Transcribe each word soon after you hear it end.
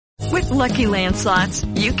Lucky Land Slots,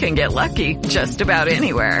 you can get lucky just about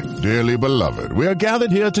anywhere. Dearly beloved, we are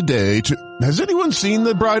gathered here today to... Has anyone seen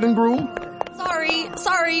the bride and groom?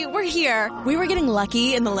 Sorry, we're here. We were getting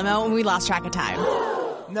lucky in the limo and we lost track of time.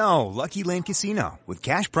 No, Lucky Land Casino, with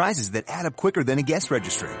cash prizes that add up quicker than a guest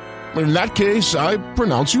registry. In that case, I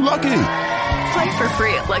pronounce you lucky. Play for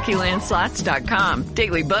free at LuckyLandSlots.com.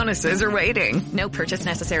 Daily bonuses are waiting. No purchase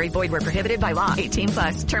necessary. Void where prohibited by law.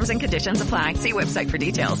 18+. Terms and conditions apply. See website for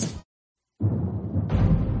details.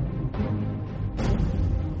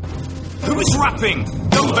 Who's rapping?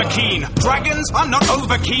 Overkeen. Dragons? I'm not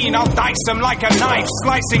overkeen. I'll dice them like a knife,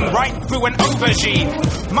 slicing right through an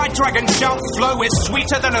aubergine. My dragon shout flow is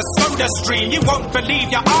sweeter than a soda stream. You won't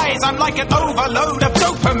believe your eyes. I'm like an overload of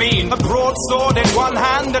dopamine. A broadsword in one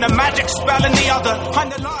hand and a magic spell in the other. I'm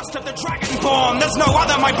the last of the dragonborn. There's no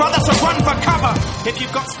other, my brother, so run for cover. If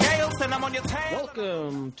you've got scales, then I'm on your tail.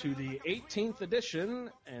 Welcome to the 18th edition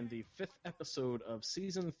and the 5th episode of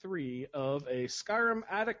Season 3 of a Skyrim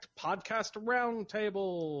Addict Podcast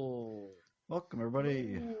Roundtable. Welcome,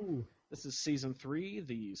 everybody. Ooh. This is Season 3,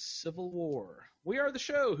 the Civil War. We are the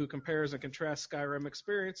show who compares and contrasts Skyrim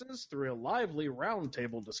experiences through a lively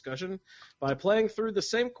roundtable discussion by playing through the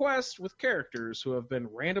same quest with characters who have been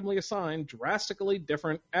randomly assigned drastically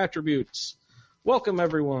different attributes. Welcome,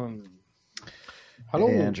 everyone. Hello.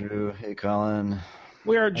 Hey, Andrew. Hey, Colin.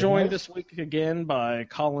 We are joined this week again by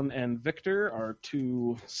Colin and Victor, our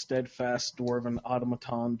two steadfast dwarven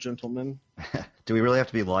automaton gentlemen. Do we really have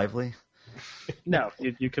to be lively? No,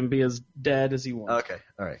 you can be as dead as you want. Okay,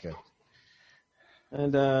 all right, good.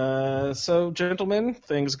 And so, gentlemen,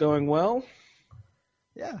 things going well?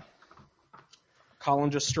 Yeah.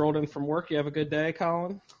 Colin just strolled in from work. You have a good day,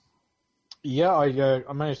 Colin? Yeah,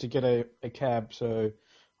 I managed to get a cab, so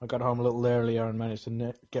I got home a little earlier and managed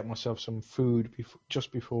to get myself some food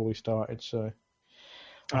just before we started. So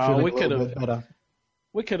we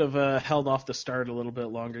could have held off the start a little bit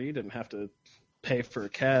longer. You didn't have to pay for a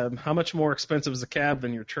cab. How much more expensive is a cab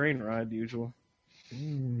than your train ride usual?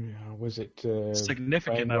 Was it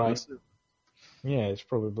significant? I was. Yeah, it's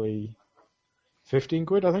probably 15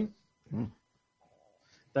 quid, I think.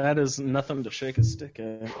 That is nothing to shake a stick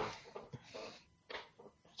at.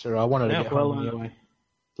 So I wanted to get home anyway.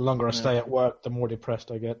 The longer I stay at work, the more depressed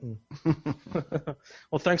I get.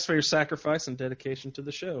 Well, thanks for your sacrifice and dedication to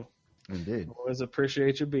the show. Indeed. Always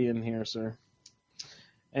appreciate you being here, sir.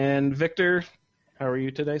 And Victor, how are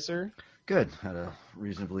you today, sir? Good. Had a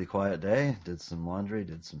reasonably quiet day. Did some laundry,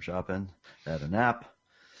 did some shopping, had a nap,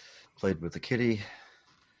 played with the kitty.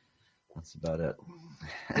 That's about it.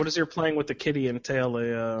 What does your playing with the kitty entail?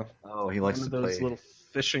 He likes to play those little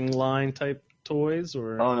fishing line type toys,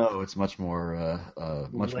 or? Oh no, it's much more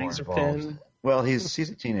much more involved. Pen? Well, he's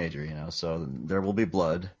a teenager, so there will be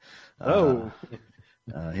blood.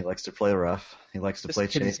 He likes to play rough. He likes to play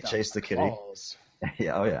chase the kitty.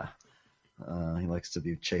 Yeah, he likes to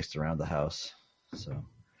be chased around the house. So.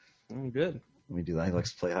 Good. We do that. He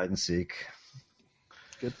likes to play hide and seek.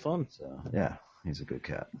 Good fun. So yeah, he's a good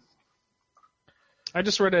cat. I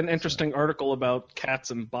just read an interesting article about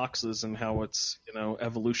cats and boxes and how it's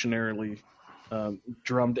evolutionarily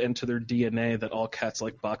drummed into their DNA that all cats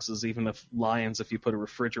like boxes. Even if you put a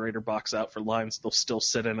refrigerator box out for lions, they'll still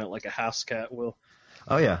sit in it like a house cat will.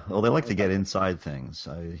 Oh yeah, well they like to get inside things.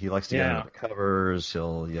 He likes to get under the covers.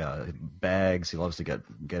 Bags. He loves to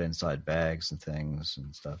get inside bags and things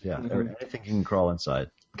and stuff. Yeah, anything he can crawl inside.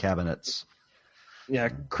 Cabinets. Yeah,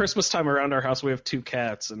 Christmas time around our house we have two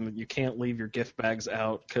cats, and you can't leave your gift bags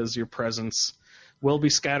out because your presents will be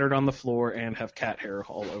scattered on the floor and have cat hair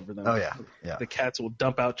all over them. Oh yeah. The cats will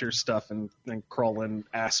dump out your stuff and crawl in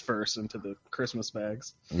ass first into the Christmas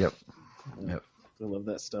bags. Yep. I love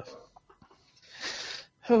that stuff.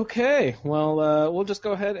 Okay, well, we'll just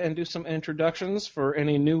go ahead and do some introductions for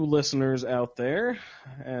any new listeners out there,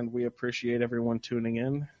 and we appreciate everyone tuning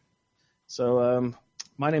in. So,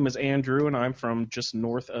 my name is Andrew, and I'm from just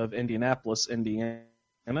north of Indianapolis, Indiana.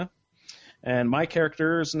 And my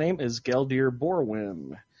character's name is Geldir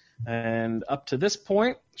Borwin. And up to this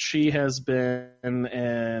point, she has been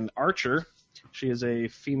an archer. She is a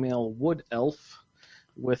female wood elf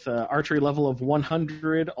with an archery level of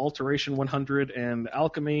 100, alteration 100, and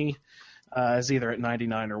alchemy is either at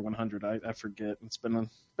 99 or 100. I forget. It's been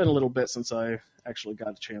a little bit since I actually got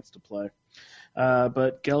a chance to play.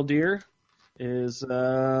 But Geldir is,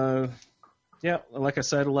 like I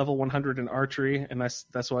said, a level 100 in archery, and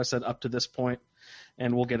that's why I said up to this point,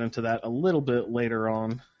 and we'll get into that a little bit later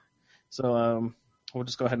on. So we'll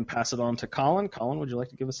just go ahead and pass it on to Colin. Colin, would you like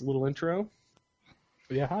to give us a little intro?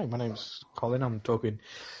 Yeah, hi, my name's Colin. I'm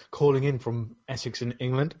calling in from Essex in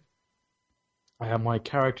England. My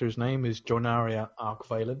character's name is Jonaria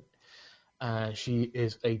Arkvalen. She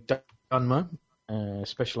is a Dunmer,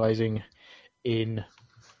 specializing in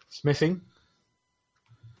smithing,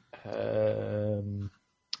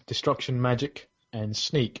 destruction magic, and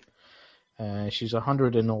sneak. She's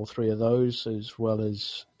 100 in all three of those, as well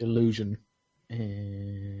as illusion,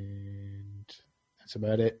 and that's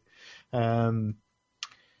about it.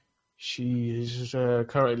 She is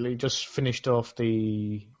currently just finished off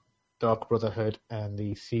the Dark Brotherhood and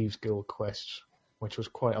the Thieves Guild quests, which was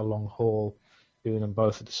quite a long haul, doing them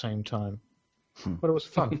both at the same time. But it was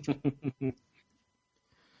fun.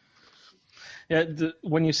 Yeah,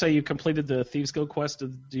 when you say you completed the Thieves Guild quest,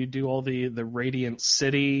 do you do all the Radiant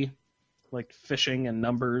City, like fishing and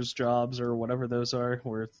numbers jobs or whatever those are,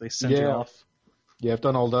 where they send you off? Yeah, I've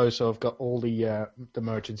done all those, so I've got all the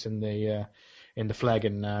merchants in the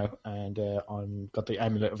flagon now, and I've got the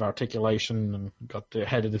Amulet of Articulation, and got the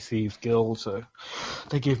head of the Thieves Guild, so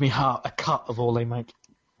they give me a cut of all they make.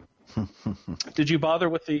 Did you bother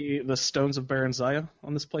with the Stones of Baron Zaya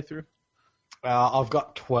on this playthrough? I've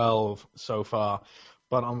got 12 so far,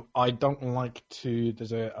 but I don't like to.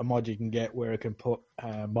 There's a mod you can get where it can put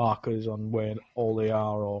markers on where all they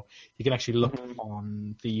are, or you can actually look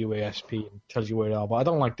on the UASP and tells you where they are. But I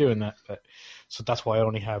don't like doing that, so that's why I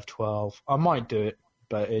only have 12. I might do it,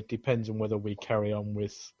 but it depends on whether we carry on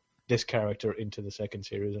with this character into the second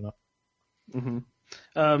series or not.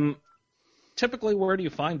 Mm-hmm. Typically, where do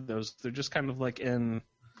you find those? They're just kind of like in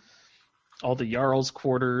all the Jarl's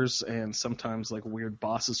quarters, and sometimes like weird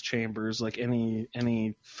bosses' chambers, like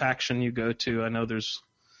any faction you go to. I know I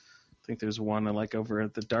think there's one like over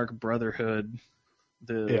at the Dark Brotherhood,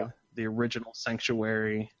 the original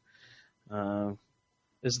Sanctuary.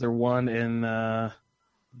 Is there one in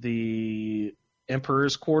the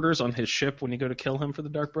Emperor's quarters on his ship when you go to kill him for the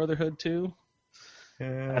Dark Brotherhood too? I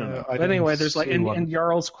don't know. But anyway, there's like in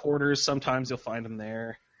Jarl's quarters, sometimes you'll find them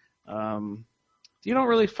there. You don't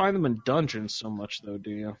really find them in dungeons so much, though,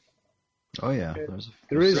 do you? Oh, yeah.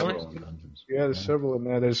 There's several in dungeons. Yeah, there's several in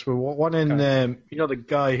there. There's one in, the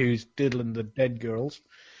guy who's diddling the dead girls.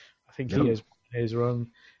 I think he has his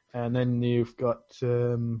run. And then you've got,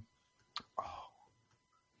 was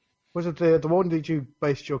it the one that you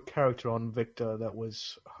based your character on, Victor, that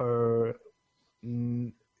was her,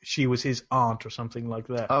 she was his aunt or something like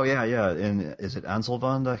that? Oh, yeah. Is it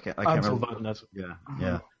Anselvand? I can't remember. Anselvand,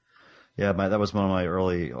 Yeah. Yeah, that was one of my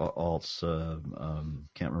early alts. Can't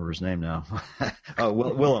remember his name now.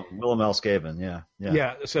 Willem Alskaven. Yeah.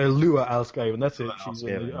 Yeah. So Lua Alskaven. That's it. She's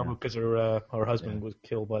because her husband was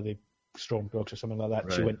killed by the Stormcloaks or something like that.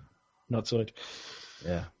 Right. She went nuts on it.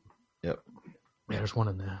 Yeah. Yep. Yeah, there's one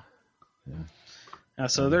in there. Yeah.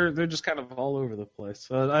 So they're just kind of all over the place.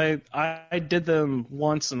 So I did them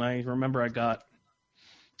once, and I remember I got,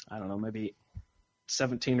 I don't know, maybe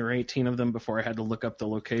 17 or 18 of them before I had to look up the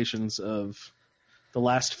locations of the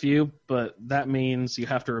last few, but that means you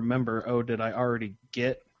have to remember, did I already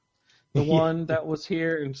get the one that was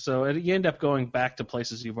here? And so you end up going back to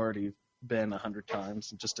places you've already been 100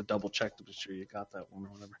 times just to double check to be sure you got that one or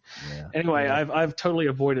whatever. Yeah. Anyway, I've totally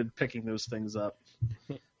avoided picking those things up.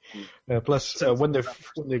 Plus, when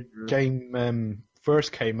the game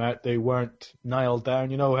first came out, they weren't nailed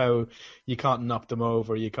down. You know how you can't knock them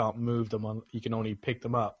over, you can't move them, you can only pick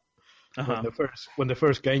them up. When the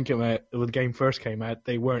first game came out,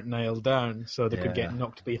 they weren't nailed down, so they could get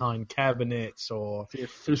knocked behind cabinets or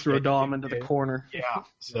throw a dom into the corner. Yeah,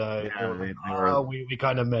 so we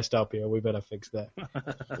kind of messed up here. We better fix that.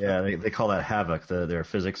 Yeah, they call that Havoc, their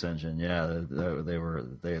physics engine. Yeah, they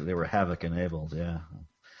were Havoc enabled. Yeah,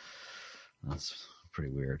 that's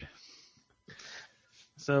pretty weird.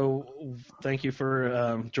 So thank you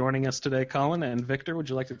for joining us today, Colin. And Victor, would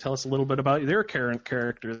you like to tell us a little bit about their current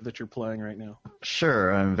character that you're playing right now?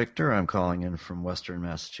 Sure. I'm Victor. I'm calling in from Western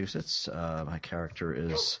Massachusetts. My character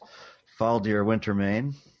is Faldir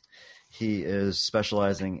Wintermane. He is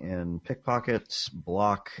specializing in pickpocket,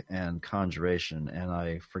 block, and conjuration. And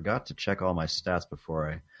I forgot to check all my stats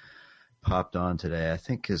before I popped on today. I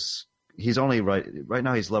think he's only right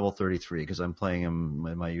now he's level 33 because I'm playing him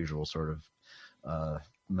in my usual sort of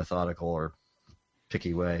methodical or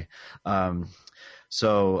picky way.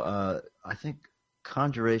 So I think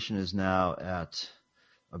conjuration is now at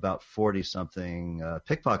about 40-something.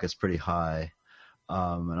 Pickpocket's pretty high,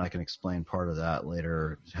 and I can explain part of that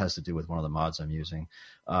later. It has to do with one of the mods I'm using.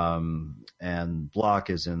 And block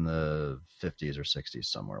is in the 50s or 60s,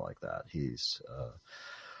 somewhere like that. He's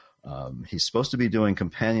supposed to be doing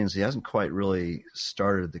companions. He hasn't quite really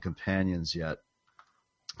started the companions yet.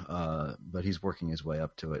 But he's working his way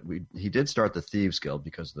up to it. He did start the Thieves Guild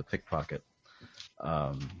because of the pickpocket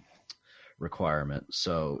requirement.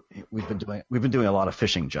 So we've been doing a lot of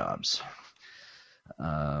fishing jobs,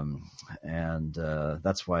 and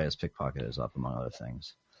that's why his pickpocket is up, among other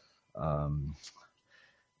things.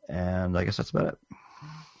 And I guess that's about it.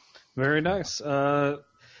 Very nice.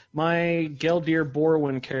 My Geldir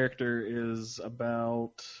Borwin character is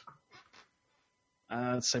about,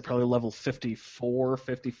 I'd say probably level 54,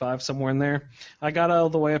 55, somewhere in there. I got all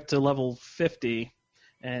the way up to level 50,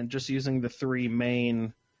 and just using the 3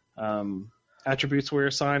 main attributes we were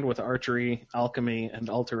assigned with archery, alchemy, and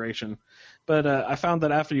alteration. But I found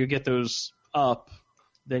that after you get those up,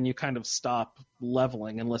 then you kind of stop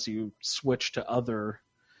leveling unless you switch to other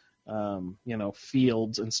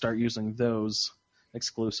fields and start using those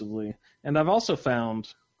exclusively. And I've also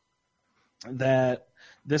found that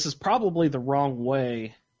this is probably the wrong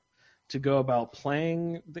way to go about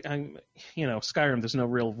playing. Skyrim, there's no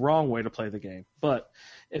real wrong way to play the game. But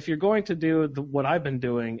if you're going to do what I've been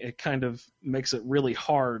doing, it kind of makes it really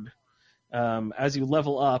hard. As you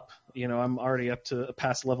level up, I'm already up to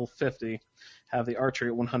past level 50, have the archery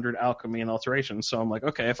at 100, alchemy, and alteration. So I'm like,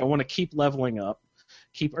 okay, if I want to keep leveling up,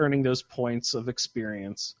 keep earning those points of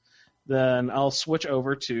experience, then I'll switch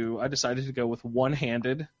over to, I decided to go with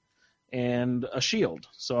one-handed and a shield.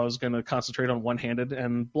 So I was going to concentrate on one-handed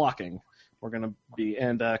and blocking.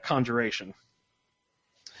 And conjuration.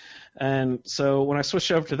 And so when I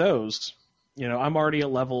switched over to those, I'm already a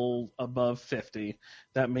level above 50.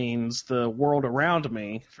 That means the world around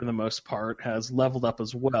me, for the most part, has leveled up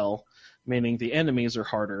as well, meaning the enemies are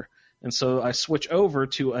harder. And so I switch over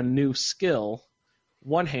to a new skill,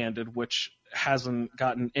 one-handed, which hasn't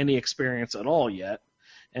gotten any experience at all yet.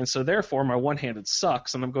 And so therefore my one-handed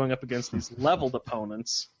sucks, and I'm going up against these leveled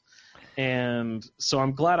opponents. And so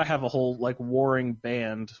I'm glad I have a whole warring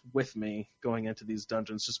band with me going into these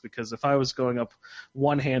dungeons, just because if I was going up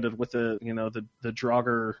one-handed with the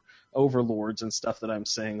Draugr overlords and stuff that I'm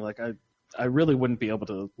saying, I really wouldn't be able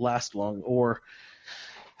to last long, or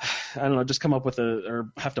I don't know, just come up with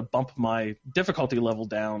or have to bump my difficulty level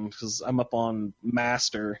down because I'm up on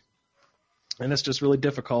master. And it's just really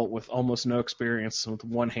difficult with almost no experience with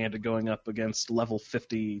one-handed going up against level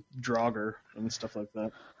 50 Draugr and stuff like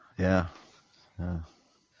that. Yeah.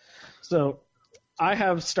 So I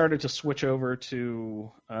have started to switch over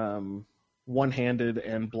to one-handed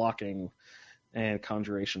and blocking and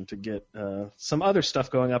conjuration to get some other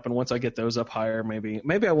stuff going up. And once I get those up higher,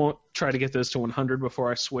 maybe I won't try to get those to 100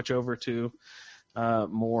 before I switch over to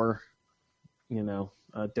more,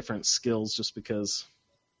 different skills, just because,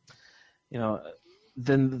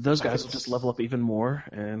 then those guys will just level up even more.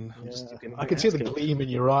 And I can see the gleam in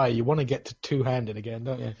your eye. You want to get to two-handed again,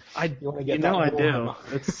 don't you? I do.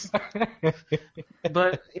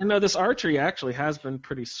 But this archery actually has been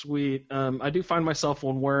pretty sweet. I do find myself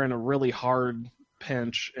when we're in a really hard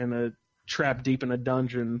pinch and a trap deep in a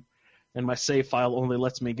dungeon, and my save file only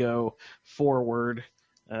lets me go forward.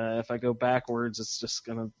 If I go backwards, it's just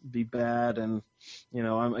going to be bad. And,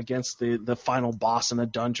 I'm against the final boss in a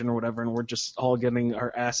dungeon or whatever, and we're just all getting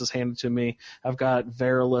our asses handed to me. I've got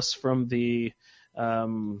Verilus from the,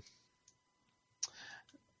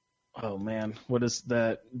 what is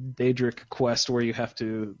that Daedric quest where you have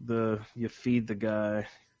to, you feed the guy.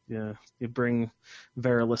 Yeah, you bring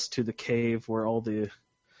Verilus to the cave where all the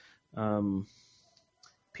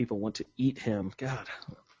people want to eat him. God.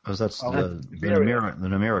 Oh, that's the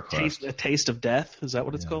Namira quest. A Taste of Death, is that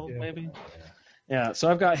what it's called, maybe? Yeah, so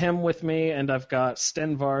I've got him with me, and I've got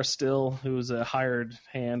Stenvar still, who's a hired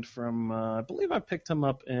hand from, I believe I picked him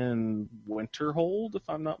up in Winterhold, if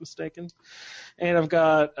I'm not mistaken. And I've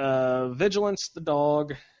got Vigilance, the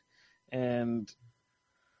dog, and,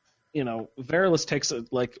 Verilus takes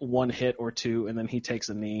one hit or two, and then he takes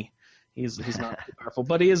a knee. He's not too powerful,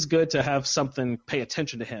 but he is good to have something pay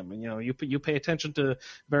attention to him. And, you pay attention to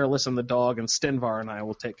Verilus and the dog, and Stenvar and I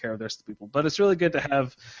will take care of the rest of the people. But it's really good to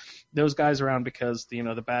have those guys around because the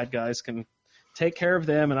bad guys can take care of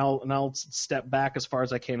them, and I'll step back as far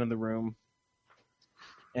as I can in the room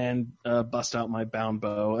and bust out my bound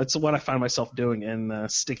bow. It's what I find myself doing in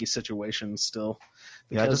sticky situations still,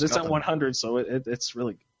 because it's at 100, so it's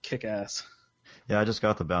really kick ass. Yeah, I just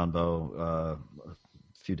got the bound bow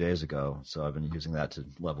few days ago, so I've been using that to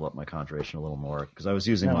level up my conjuration a little more, because I was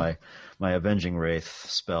using my Avenging Wraith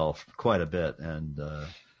spell quite a bit, and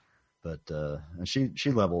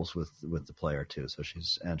she levels with the player too, so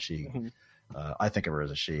I think of her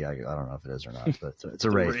as a she. I don't know if it is or not, but it's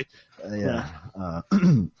a Wraith.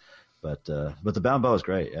 But the bound bow is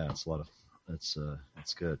great. Yeah, it's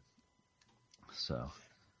it's good. So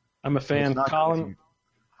I'm a fan. Colin,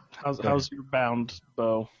 how's your bound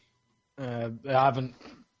bow? I haven't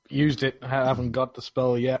used it. I haven't got the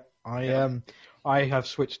spell yet. I have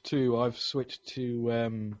switched to. I've switched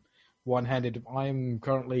to one-handed. I'm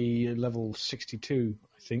currently level 62, I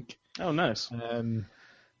think. Oh, nice. I'm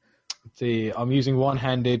using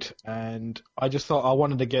one-handed, and I just thought I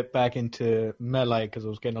wanted to get back into melee because I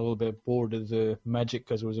was getting a little bit bored of the magic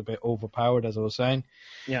because it was a bit overpowered, as I was saying.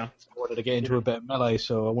 Yeah. So I wanted to get into a bit of melee,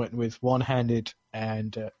 so I went with one-handed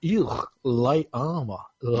and light armor.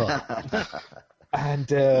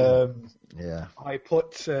 And I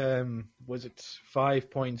put 5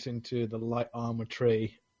 points into the light armor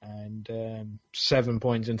tree and 7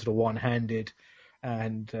 points into the one-handed,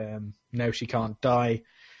 and now she can't die.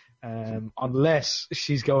 Unless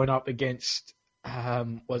she's going up against,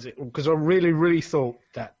 because I really, really thought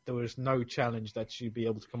that there was no challenge that she'd be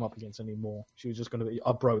able to come up against anymore. She was just going to be,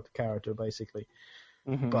 I broke the character, basically.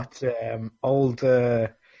 Mm-hmm. But old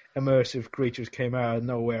immersive creatures came out of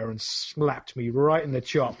nowhere and slapped me right in the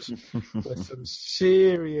chops with some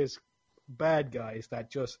serious bad guys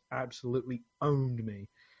that just absolutely owned me.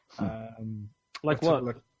 Like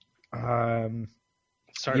what?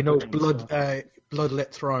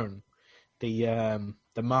 Bloodlit Throne,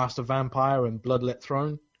 the Master Vampire in Bloodlit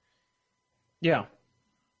Throne. Yeah,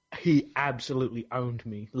 he absolutely owned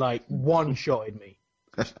me, like one-shotted me.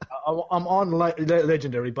 I'm on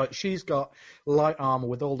legendary, but she's got light armor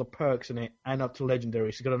with all the perks in it, and up to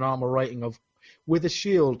legendary. She's got an armor rating of, with a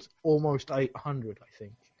shield, almost 800, I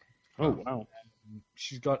think. Oh wow!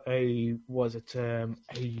 She's got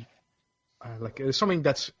something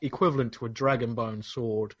that's equivalent to a dragon bone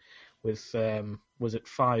sword with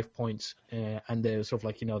 5 points, and there's sort of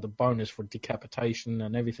like, the bonus for decapitation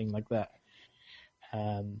and everything like that.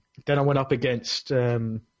 Then I went up against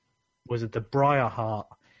the Briarheart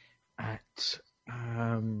at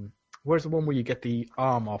where's the one where you get the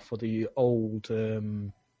armor for the old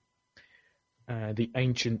the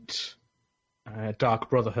ancient Dark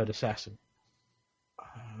Brotherhood assassin.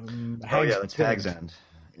 That's Hag's End.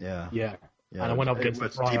 Yeah. And I went up against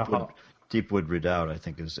Briarheart. Deepwood Redoubt, I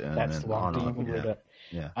think, is that's the one. Deepwood Redoubt.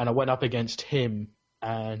 Yeah. And I went up against him,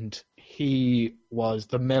 and he was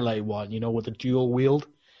the melee one, with the dual wield.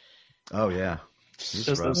 Oh yeah, just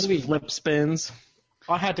those flip spins.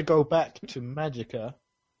 I had to go back to Magic to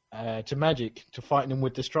fight him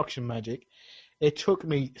with destruction magic. It took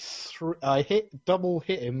me I double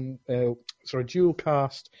hit him, dual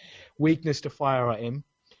cast weakness to fire at him,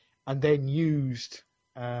 and then used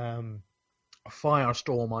a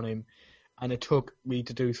firestorm on him, and it took me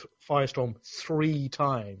to do firestorm 3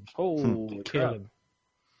 times to kill him.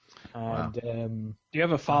 And do you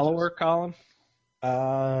have a follower, Colin?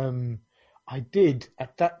 I did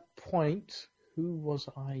at that point. Who was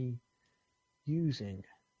I using?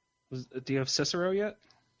 Do you have Cicero yet?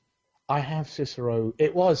 I have Cicero.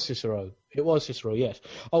 It was Cicero, yes.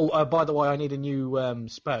 Oh, by the way, I need a new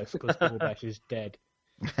spouse because Gorbash is dead.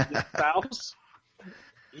 Spouse?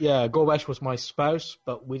 Yeah, Gorbash was my spouse,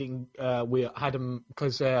 but we didn't. We had him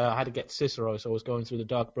because I had to get Cicero, so I was going through the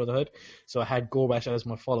Dark Brotherhood. So I had Gorbash as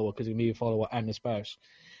my follower because he needed a follower and a spouse.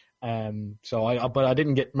 But I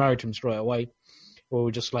didn't get married to him straight away. We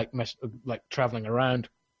were just like traveling around,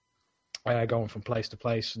 going from place to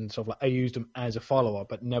place and stuff. I used him as a follower,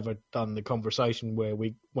 but never done the conversation where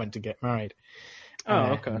we went to get married.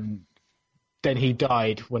 Oh, okay. Then he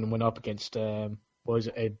died when I went up against a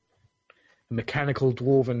mechanical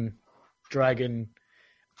dwarven dragon.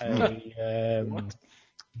 What?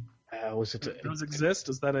 Was it? Those exist?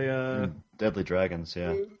 Is that a Deadly Dragons?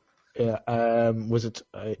 Yeah. Yeah. Was it?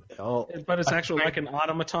 But it's actually like an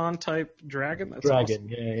automaton type dragon. That's dragon.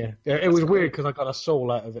 Awesome. Yeah. It was weird because I got a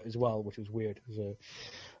soul out of it as well, which was weird. So,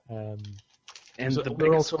 and the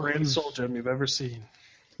biggest grand soul gem you've ever seen.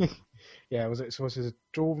 Yeah. Was it? So was it a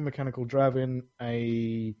dwarven mechanical dragon?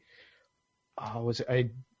 Was it a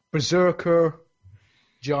berserker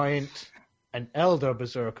giant, an elder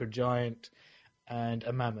berserker giant, and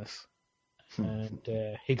a mammoth? And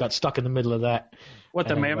he got stuck in the middle of that. What,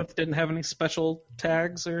 the mammoth didn't have any special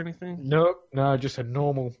tags or anything? No, just a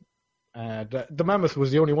normal. The mammoth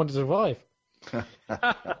was the only one to survive. There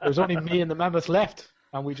was only me and the mammoth left,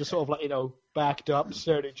 and we just sort of backed up,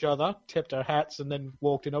 stared at each other, tipped our hats, and then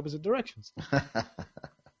walked in opposite directions.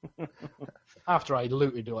 After I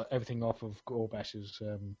looted everything off of Gorbash's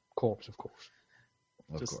corpse, of course.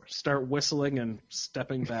 Just start whistling and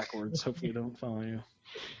stepping backwards. Hopefully you don't follow you.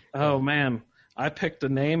 Oh, man. I picked a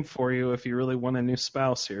name for you if you really want a new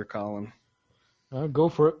spouse here, Colin. Go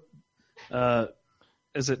for it.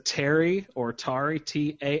 Is it Terry or Tari?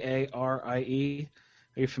 Taarie? Are you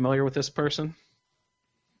familiar with this person?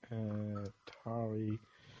 Tari.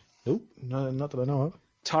 Nope, not that I know of.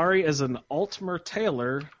 Tari is an Altmer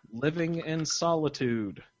tailor living in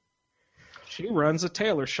solitude. She runs a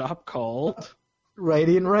tailor shop called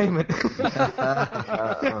Radiant Raiment.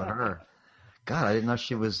 Her. God, I didn't know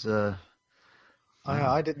she was. I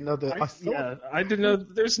didn't know that. I didn't know.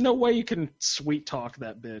 There's no way you can sweet talk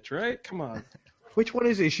that bitch, right? Come on. Which one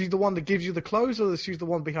is it? She's the one that gives you the clothes, or she's the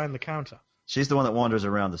one behind the counter? She's the one that wanders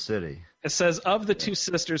around the city. It says, of the two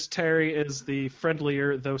sisters, Terry is the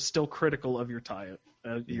friendlier, though still critical of your attire.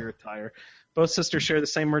 Both sisters share the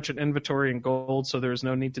same merchant inventory and gold, so there is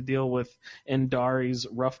no need to deal with Indari's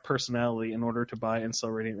rough personality in order to buy and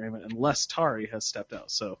sell Radiant Raiment, unless Tari has stepped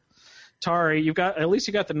out. So, Tari, at least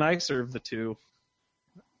you got the nicer of the two.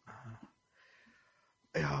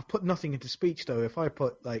 I put nothing into speech, though. If I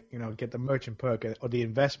put, get the merchant perk or the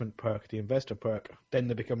investment perk, the investor perk, then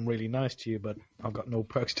they become really nice to you, but I've got no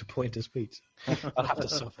perks to put into speech. I'll have to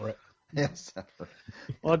suffer it. Yes.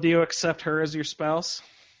 Well, do you accept her as your spouse?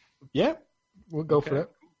 Yeah, we'll go for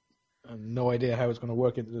it. I have no idea how it's going to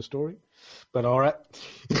work into the story, but all right.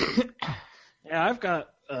 Yeah, I've got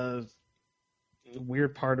a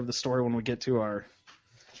weird part of the story when we get to our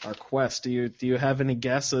quest. Do you have any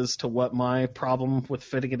guesses to what my problem with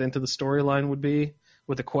fitting it into the storyline would be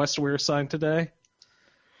with the quest we're assigned today?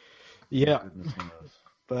 Yeah,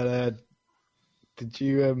 but did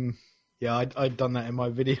you? Yeah, I'd done that in my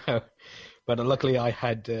video, but luckily I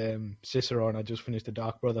had Cicero and I just finished the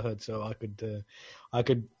Dark Brotherhood, so I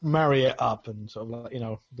could marry it up, and sort of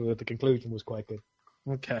the conclusion was quite good.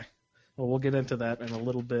 Okay, well we'll get into that in a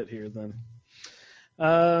little bit here then.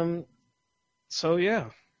 So yeah.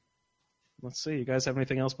 Let's see. You guys have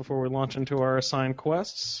anything else before we launch into our assigned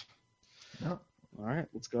quests? No. All right.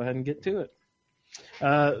 Let's go ahead and get to it.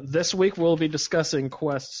 This week we'll be discussing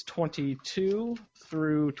quests 22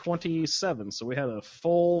 through 27. So we had a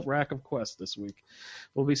full rack of quests this week.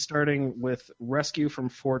 We'll be starting with Rescue from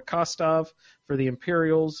Fort Kostov for the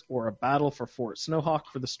Imperials, or a battle for Fort Snowhawk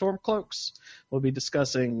for the Stormcloaks. We'll be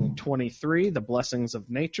discussing 23, The Blessings of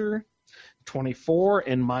Nature. 24,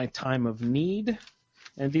 In My Time of Need.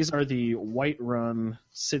 And these are the Whiterun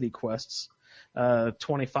city quests.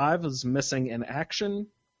 25 is Missing in Action.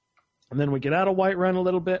 And then we get out of Whiterun a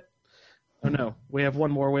little bit. Oh, no. We have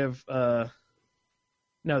one more. We have...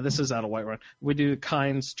 no, this is out of Whiterun. We do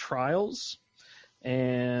Kind's Trials.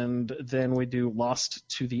 And then we do Lost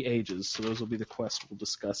to the Ages. So those will be the quests we'll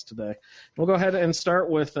discuss today. We'll go ahead and start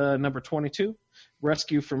with number 22,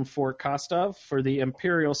 Rescue from Fort Kostov for the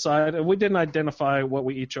Imperial side. And we didn't identify what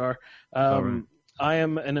we each are. I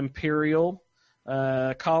am an Imperial.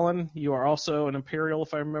 Colin, you are also an Imperial,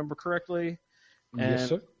 if I remember correctly. And yes,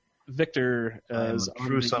 sir. Victor is a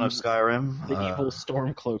true son of Skyrim. The evil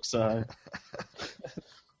Stormcloak side.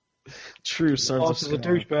 True sons of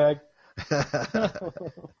Skyrim. The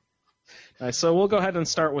douchebag. Nice. So we'll go ahead and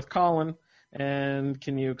start with Colin. And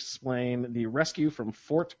can you explain the Rescue from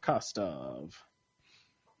Fort Kostov?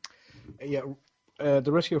 Yeah,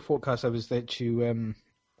 the Rescue of Fort Kostov is that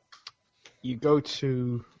you go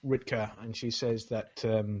to Ritka, and she says that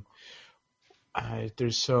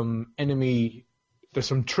there's some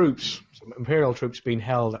troops, some Imperial troops being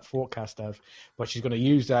held at Fort Kostov, but she's going to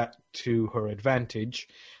use that to her advantage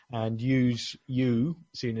and use you,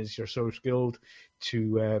 seeing as you're so skilled,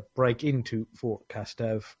 to break into Fort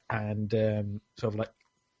Kostov and sort of like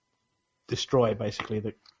destroy, basically,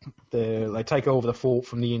 take over the fort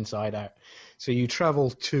from the inside out. So you travel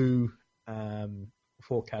to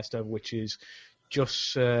Fort Kostov, which is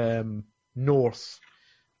just north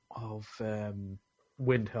of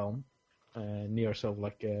Windhelm, near sort of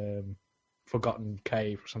like Forgotten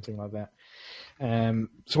Cave or something like that.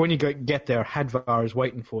 So when you get there, Hadvar is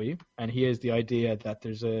waiting for you, and he has the idea that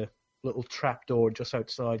there's a little trapdoor just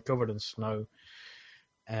outside covered in snow,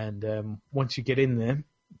 and once you get in there,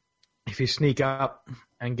 if you sneak up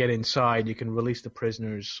and get inside, you can release the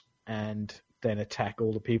prisoners and then attack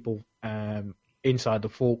all the people inside the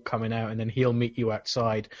fort coming out, and then he'll meet you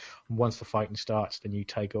outside. And once the fighting starts, then you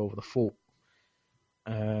take over the fort.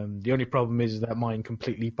 The only problem is that mine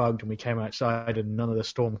completely bugged, and we came outside, and none of the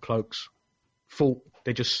Stormcloaks fought.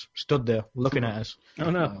 They just stood there looking at us. Oh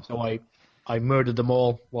no! So I murdered them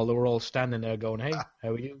all while they were all standing there, going, "Hey, how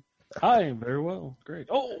are you?" Hi, very well, great.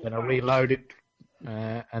 Oh! Then I reloaded,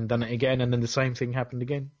 and done it again, and then the same thing happened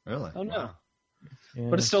again. Really? Oh no! Wow. Yeah,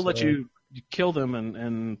 But it still let you kill them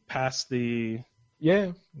and pass the...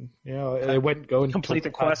 Yeah, they went going complete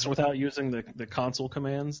the quest without using the console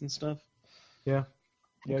commands and stuff. Yeah,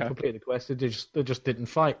 Okay. completed the quest. They just didn't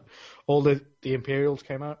fight. All the Imperials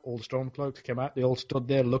came out, all the Stormcloaks came out. They all stood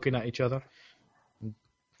there looking at each other, and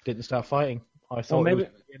didn't start fighting. I thought it was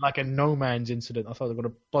like a no man's incident. I thought they were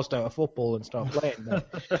going to bust out a football and start playing.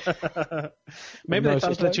 Maybe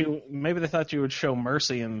they thought you would show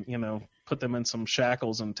mercy and put them in some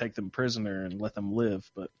shackles and take them prisoner and let them live.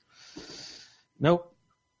 But nope,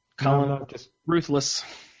 Colin, no, just ruthless.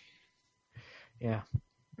 Yeah,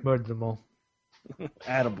 murdered them all.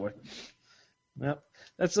 Attaboy. Yep.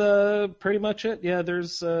 That's pretty much it. Yeah,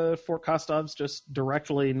 there's Fort Kostov's just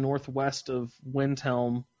directly northwest of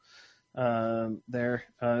Windhelm there.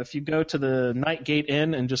 If you go to the Night Gate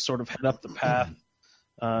Inn and just sort of head up the path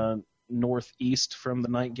northeast from the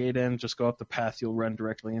Night Gate Inn, just go up the path, you'll run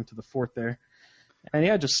directly into the fort there. And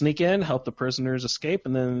yeah, just sneak in, help the prisoners escape,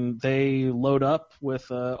 and then they load up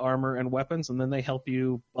with armor and weapons, and then they help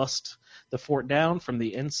you bust the fort down from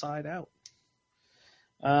the inside out.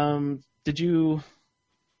 Did you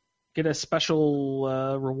get a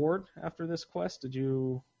special reward after this quest? Did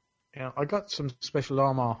you? Yeah, I got some special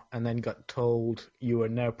armor and then got told you are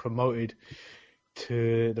now promoted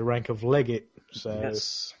to the rank of legate. So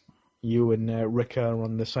yes. You and Rika are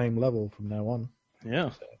on the same level from now on.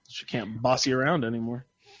 Yeah, she can't boss you around anymore.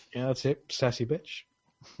 Yeah, that's it. Sassy bitch.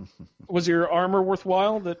 Was your armor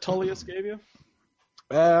worthwhile that Tullius gave you?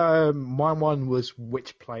 My one was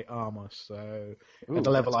witch plate armor, so at the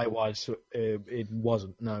level I was, it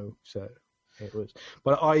wasn't. No, so it was.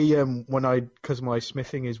 But because my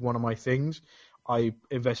smithing is one of my things, I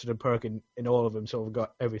invested a perk in all of them, so I've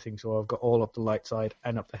got everything. So I've got all up the light side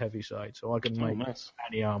and up the heavy side, so I can make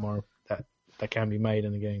any armor that can be made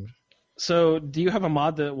in the game. So, do you have a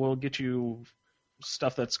mod that will get you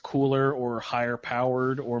stuff that's cooler or higher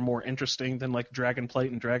powered or more interesting than like Dragon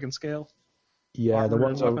Plate and Dragon Scale? Yeah, the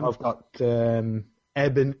ones I've got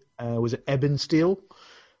was it Ebon Steel,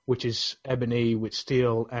 which is ebony with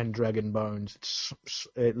steel and dragon bones.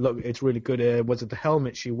 It's really good. Was it the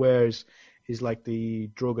helmet she wears is like the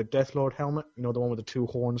Droga Deathlord helmet? You know, the one with the two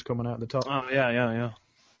horns coming out the top. Oh yeah.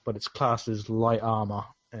 But it's classed as light armor,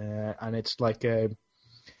 and it's like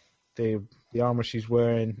the armor she's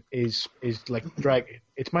wearing is like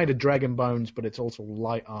it's made of dragon bones, but it's also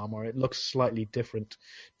light armor. It looks slightly different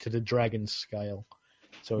to the dragon scale,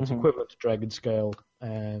 so it's equivalent to dragon scale,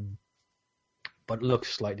 but it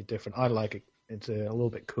looks slightly different. I like it. It's a little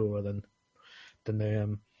bit cooler than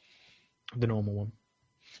the normal one.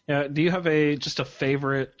 Yeah. Do you have just a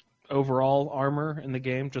favorite overall armor in the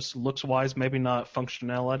game, just looks wise, maybe not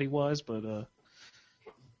functionality wise, but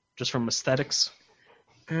just from aesthetics?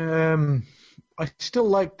 I still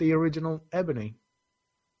like the original Ebony.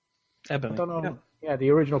 I don't know. Yeah, the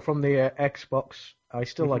original from the Xbox. I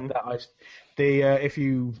still like that. If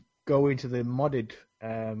you go into the modded,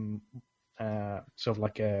 sort of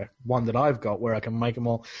like one that I've got where I can make them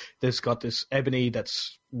all, there's got this Ebony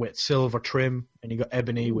that's with silver trim, and you got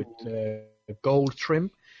Ebony with gold trim.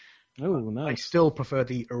 Oh, nice. I still prefer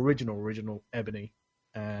the original Ebony.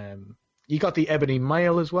 You got the Ebony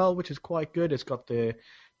mail as well, which is quite good. It's got the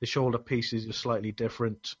shoulder pieces are slightly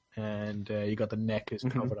different, and you got the neck is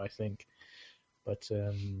covered, I think. But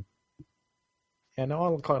I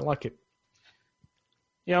quite like it.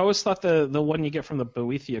 Yeah, I always thought the one you get from the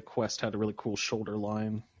Boethia quest had a really cool shoulder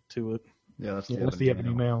line to it. Yeah, that's the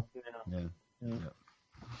Ebony mail. Yeah.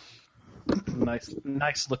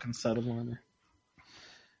 Nice looking set of armor.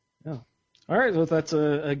 Yeah. All right, well, that's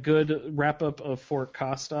a good wrap-up of Fort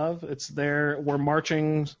Kostov. It's there. We're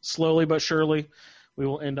marching slowly but surely. We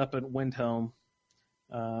will end up at Windhelm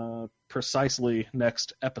precisely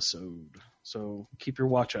next episode. So keep your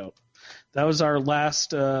watch out. That was our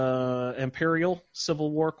last Imperial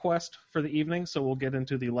Civil War quest for the evening, so we'll get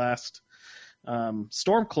into the last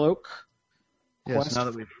Stormcloak Yes, now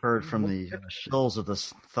that we've heard from the shills of the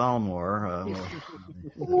Thalmor.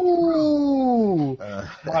 Ooh!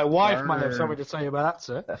 My wife might have something to say about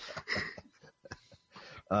that,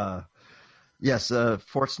 sir. Yes,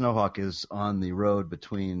 Fort Snowhawk is on the road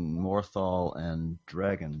between Morthal and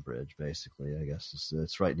Dragonbridge, basically, I guess.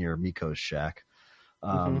 It's right near Miko's shack.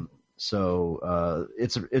 So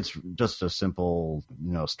it's just a simple,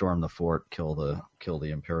 storm the fort, kill the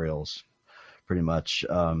Imperials, pretty much.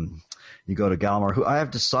 You go to Galmar, who I have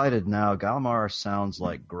decided now, Galmar sounds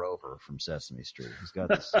like Grover from Sesame Street. He's got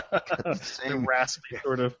the same raspy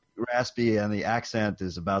sort of raspy, and the accent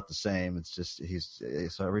is about the same. It's just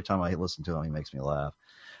so every time I listen to him, he makes me laugh.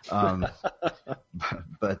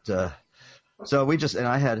 So we just, and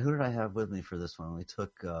I had, who did I have with me for this one? We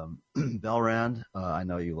took Belrand. I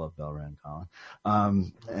know you love Belrand, Colin.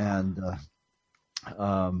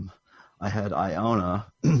 I had Iona,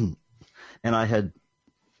 and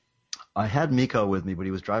I had Miko with me, but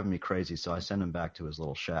he was driving me crazy, so I sent him back to his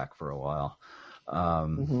little shack for a while.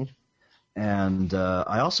 And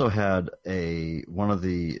I also had one of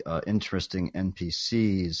the interesting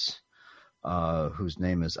NPCs whose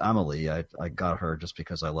name is Amelie. I got her just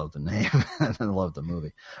because I love the name and I love the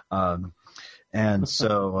movie. And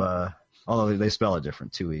so, although they spell it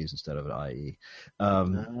different, 2 E's instead of an I-E.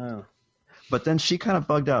 But then she kind of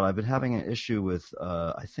bugged out. I've been having an issue with,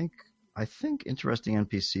 I think interesting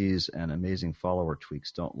NPCs and amazing follower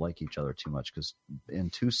tweaks don't like each other too much, because in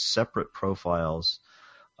 2 separate profiles,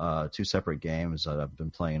 2 separate games that I've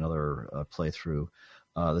been playing another playthrough,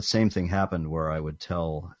 the same thing happened where I would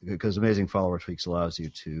tell, because amazing follower tweaks allows you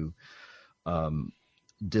to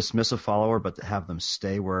dismiss a follower but have them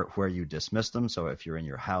stay where you dismissed them. So if you're in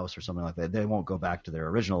your house or something like that, they won't go back to their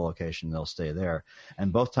original location. They'll stay there.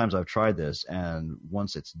 And both times I've tried this, and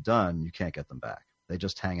once it's done, you can't get them back. They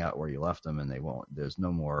just hang out where you left them, and they won't. There's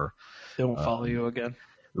no more. They won't follow you again.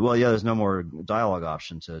 Well, yeah, there's no more dialogue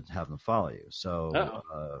option to have them follow you, so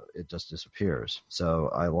it just disappears. So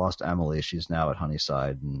I lost Amelie. She's now at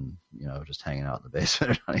Honeyside, and just hanging out in the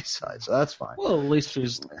basement at Honeyside. So that's fine. Well, at least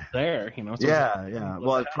she's there, Yeah.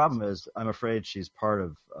 Well, the problem is, I'm afraid she's part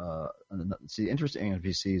of. See, interesting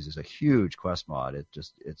NPCs is a huge quest mod.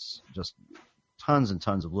 It's just tons and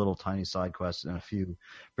tons of little tiny side quests and a few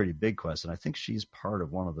pretty big quests, and I think she's part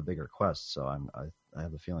of one of the bigger quests. So I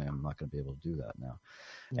have a feeling I'm not going to be able to do that now.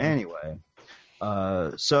 Yeah. Anyway,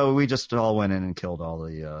 so we just all went in and killed all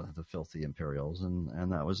the filthy Imperials,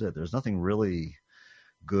 and that was it. There's nothing really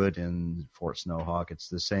good in Fort Snowhawk. It's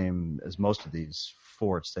the same as most of these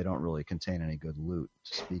forts. They don't really contain any good loot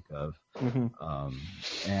to speak of. Mm-hmm.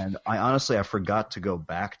 And I forgot to go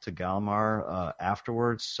back to Galmar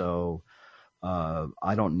afterwards, so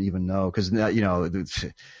I don't even know, because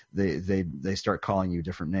they start calling you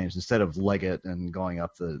different names instead of Legate and going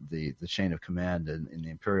up the chain of command in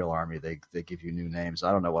the Imperial Army. They give you new names.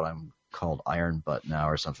 I don't know what I'm called, Iron Butt now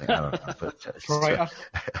or something. I don't know, but Traitor.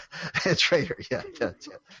 Traitor, yeah,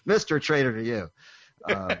 Mr. Traitor to you.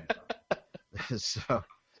 But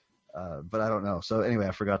I don't know. So anyway,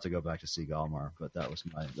 I forgot to go back to see Galmar, but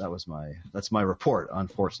that's my report on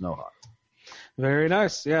Fort Snowhawk. Very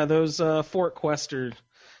nice. Yeah, those fort quests are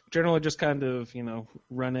generally just kind of,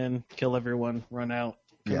 run in, kill everyone, run out.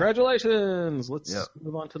 Congratulations! Yeah. Let's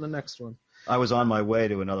move on to the next one. I was on my way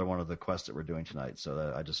to another one of the quests that we're doing tonight,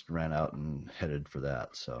 so I just ran out and headed for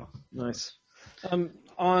that. So nice.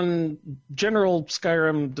 On general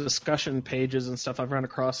Skyrim discussion pages and stuff I've run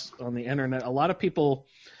across on the internet, a lot of people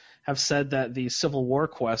have said that the Civil War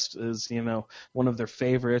quest is, one of their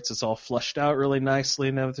favorites. It's all fleshed out really nicely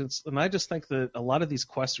and everything. And I just think that a lot of these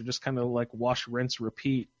quests are just kind of like wash, rinse,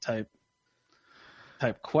 repeat type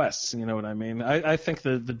quests. You know what I mean? I think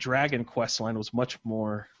the Dragon quest line was much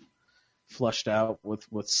more fleshed out with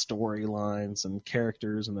storylines and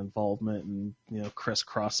characters and involvement and,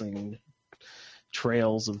 crisscrossing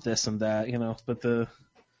trails of this and that, But do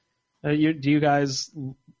you guys...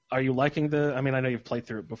 Are you liking I know you've played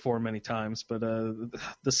through it before many times, but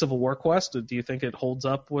the Civil War quest, do you think it holds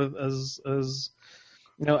up with as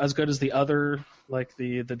good as the other, like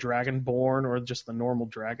the Dragonborn or just the normal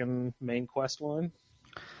Dragon main quest line?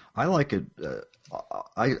 I like it.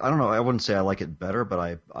 I don't know. I wouldn't say I like it better,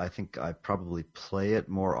 but I think I probably play it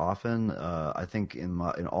more often. I think in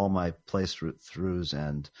all my playthroughs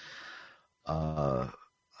and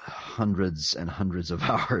hundreds and hundreds of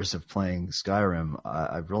hours of playing Skyrim,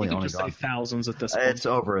 I've really only got thousands at this point. It's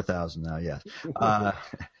over 1,000 now. Yes,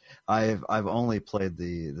 I've only played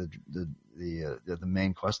the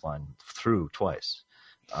main quest line through twice.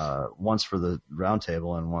 Once for the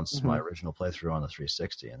Roundtable and once my original playthrough on the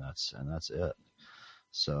 360, and that's it.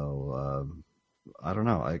 So I don't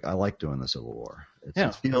know. I like doing the Civil War. It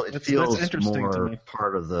feels more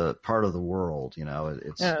part of the world.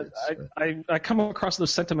 I come across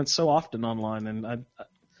those sentiments so often online, and I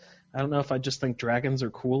don't know if I just think dragons are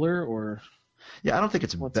cooler or. Yeah, I don't think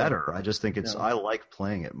it's better. I just think it's. I like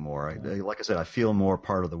playing it more. Like I said, I feel more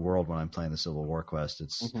part of the world when I'm playing the Civil War quest.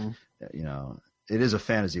 It's it is a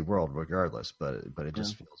fantasy world regardless, but it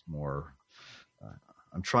just feels more.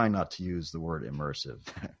 I'm trying not to use the word immersive.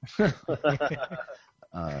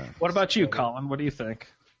 What about you, Colin? What do you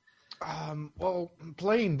think? Well,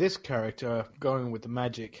 playing this character, going with the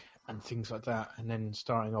magic and things like that, and then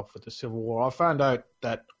starting off with the Civil War, I found out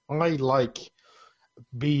that I like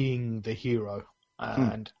being the hero,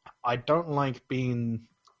 and I don't like being.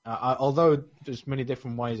 Although there's many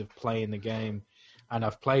different ways of playing the game, and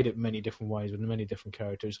I've played it many different ways with many different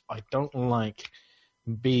characters, I don't like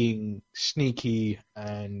being sneaky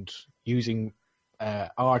and using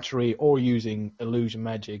archery or using illusion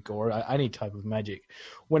magic or any type of magic.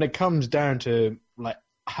 When it comes down to like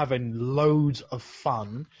having loads of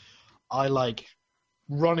fun, I like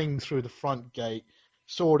running through the front gate,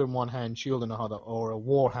 sword in one hand, shield in the other, or a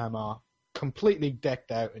warhammer, completely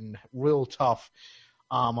decked out in real tough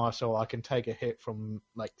armor, so I can take a hit from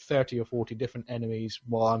like 30 or 40 different enemies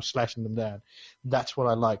while I'm slashing them down. That's what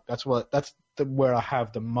I like. That's where I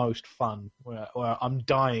have the most fun, where I'm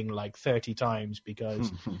dying like 30 times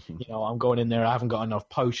because I'm going in there, I haven't got enough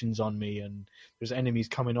potions on me, and there's enemies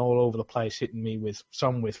coming all over the place, hitting me with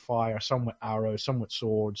some with fire, some with arrows, some with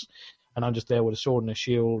swords, and I'm just there with a sword and a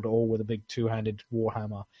shield, or with a big two-handed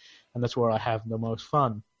warhammer, and that's where I have the most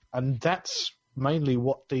fun. And that's mainly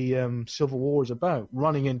what the Civil War is about: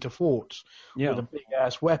 running into forts with a big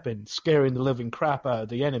ass weapon, scaring the living crap out of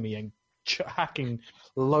the enemy, and hacking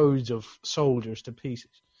loads of soldiers to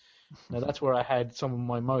pieces. Now that's where I had some of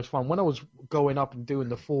my most fun. When I was going up and doing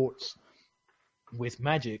the forts with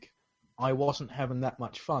magic, I wasn't having that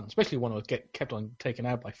much fun, especially when I was kept on taken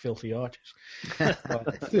out by filthy archers.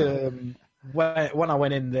 But, when I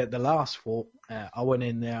went in the last fort, I went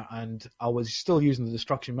in there and I was still using the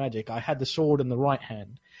destruction magic. I had the sword in the right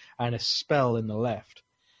hand and a spell in the left,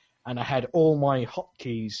 and I had all my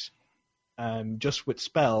hotkeys just with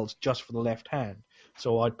spells just for the left hand.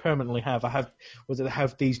 So I'd permanently have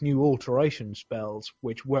these new alteration spells,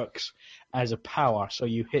 which works as a power. So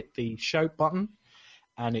you hit the shout button,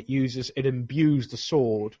 and it imbues the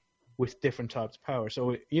sword with different types of power.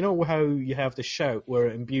 So you know how you have the shout where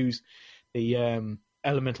it imbues the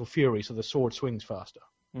elemental fury, so the sword swings faster.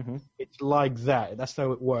 Mm-hmm. It's like that. That's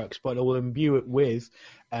how it works. But it will imbue it with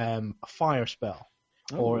a fire spell,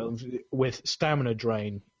 or with stamina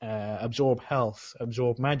drain, absorb health,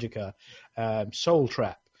 absorb magicka, soul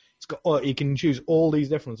trap. It's got. You can choose all these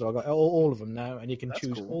different. So I've got all of them now, and you can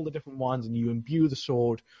choose all the different ones, and you imbue the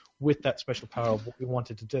sword with that special power of what you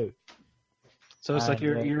wanted to do. So it's like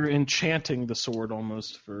you're enchanting the sword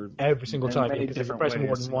almost for every single time. If you press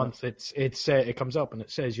more than once, it comes up and it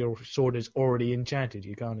says your sword is already enchanted.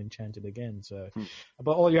 You can't enchant it again. So,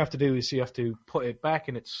 but all you have to do is you have to put it back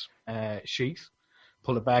in its sheath,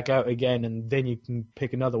 pull it back out again, and then you can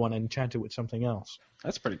pick another one and enchant it with something else.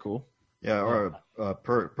 That's pretty cool. Yeah, or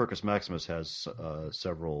Percus Maximus has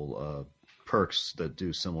several perks that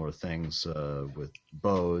do similar things with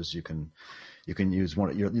bows. You can use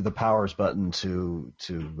the powers button to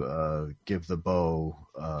give the bow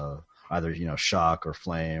either shock or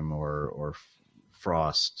flame or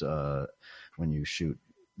frost when you shoot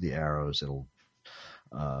the arrows. It'll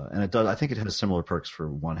and it does. I think it has similar perks for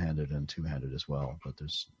one-handed and two-handed as well. But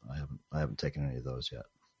I haven't taken any of those yet.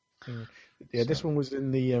 Yeah, this one was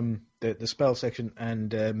in the spell section,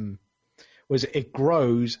 and it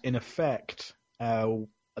grows in effect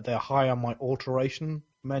the higher my alteration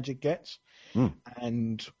magic gets.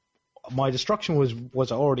 And my destruction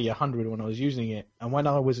was already 100 when I was using it, and when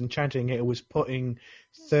I was enchanting it, it was putting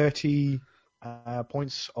 30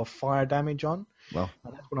 points of fire damage on. Wow.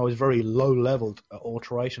 And that's when I was very low leveled at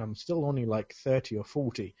alteration. I'm still only like 30 or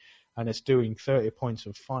 40, and it's doing 30 points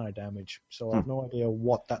of fire damage. So I have no idea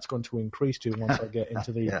what that's going to increase to once I get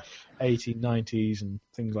into the 80s, 90s, and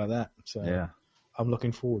things like that. So I'm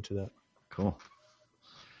looking forward to that. Cool.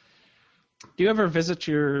 Do you ever visit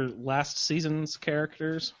your last season's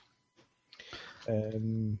characters?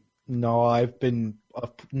 No, I've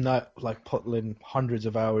not like putting hundreds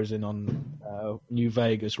of hours in on New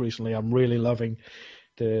Vegas recently. I'm really loving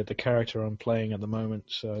the character I'm playing at the moment.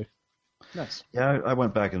 So nice. Yeah, I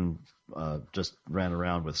went back and just ran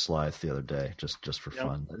around with Slythe the other day, just for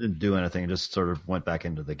fun. I didn't do anything. I just sort of went back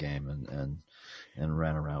into the game and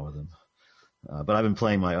ran around with him. But I've been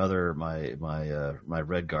playing my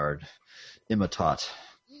Red Guard, Imitot.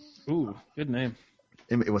 Ooh, good name.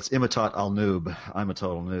 What's Imitot Al Noob? I'm a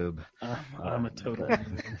total noob. I'm a total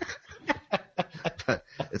noob.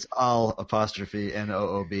 It's Al apostrophe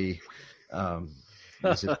Noob.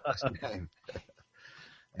 Is his first name.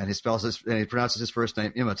 And he pronounces his first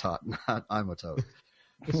name Imitot, not Imitot.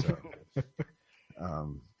 So,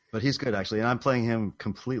 but he's good, actually, and I'm playing him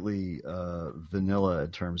completely vanilla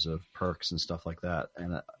in terms of perks and stuff like that.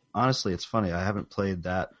 And honestly, it's funny. I haven't played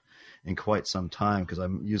that in quite some time because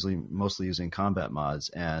I'm mostly using combat mods,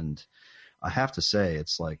 and I have to say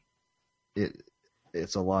it's a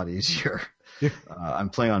lot easier. I'm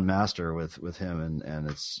playing on Master with him, and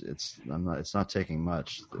it's not taking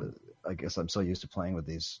much. I guess I'm so used to playing with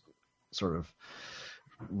these sort of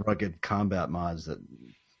rugged combat mods that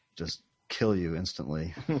just kill you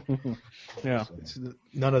instantly. Yeah. So,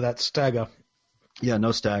 none of that stagger. Yeah,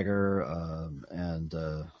 no stagger, and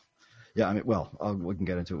yeah, I mean, well, we can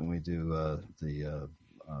get into it when we do the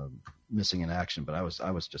missing in action, but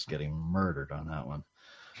I was just getting murdered on that one.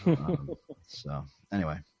 So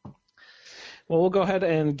anyway. Well, we'll go ahead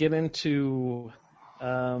and get into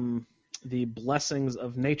the blessings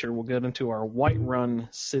of nature. We'll get into our Whiterun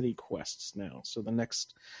city quests now. So the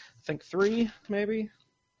next, I think 3 maybe,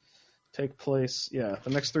 take place. Yeah,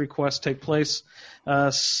 the next 3 quests take place,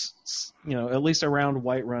 at least around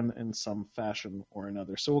Whiterun in some fashion or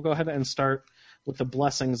another. So we'll go ahead and start with the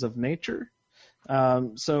blessings of nature.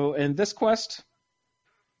 So in this quest,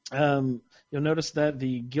 you'll notice that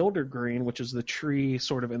the Gildergreen, which is the tree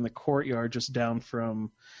sort of in the courtyard just down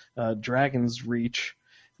from Dragon's Reach,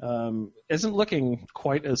 isn't looking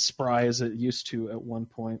quite as spry as it used to at one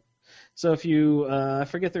point. So if you, I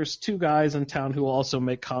forget, there's 2 guys in town who will also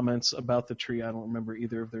make comments about the tree. I don't remember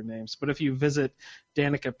either of their names. But if you visit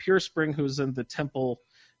Danica Purespring, who's in the Temple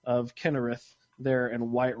of Kinnereth there in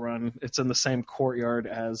Whiterun, it's in the same courtyard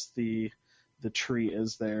as the tree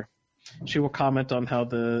is there. She will comment on how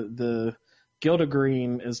the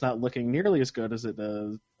Gildergreen is not looking nearly as good as it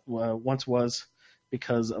once was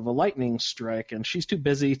because of a lightning strike, and she's too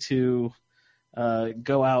busy to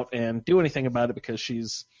go out and do anything about it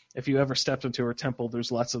because if you ever stepped into her temple,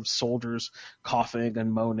 there's lots of soldiers coughing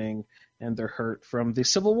and moaning, and they're hurt from the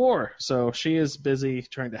Civil War. So she is busy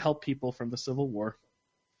trying to help people from the Civil War.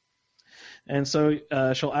 And so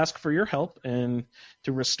she'll ask for your help in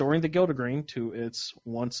to restoring the Gildergreen to its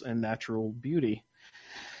once and natural beauty.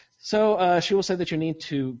 So she will say that you need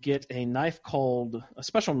to get a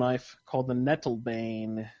special knife called the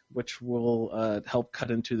Nettlebane, which will help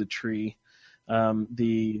cut into the tree.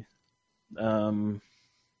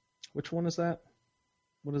 Which one is that?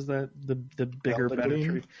 What is that? The bigger, better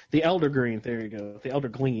tree? The Eldergreen. There you go. The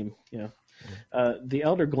Eldergleam. Yeah. The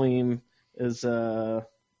Eldergleam is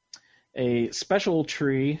a special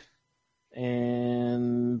tree,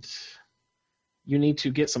 and you need to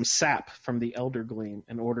get some sap from the Eldergleam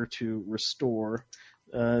in order to restore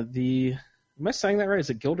the. Am I saying that right? Is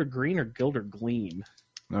it Gildergreen or Gildergleam?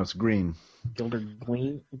 No, it's green.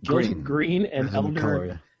 Gildergleam. Gildergreen and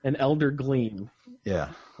Eldergleam. Yeah.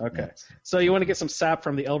 Okay. So you want to get some sap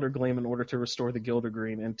from the Eldergleam in order to restore the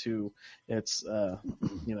Gildergreen into its,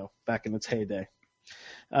 back in its heyday.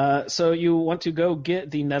 So you want to go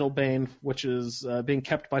get the Nettlebane, which is being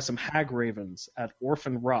kept by some hag ravens at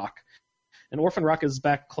Orphan Rock. And Orphan Rock is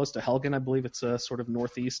back close to Helgen. I believe it's sort of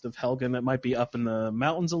northeast of Helgen. It might be up in the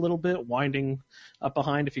mountains a little bit, winding up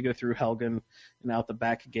behind. If you go through Helgen and out the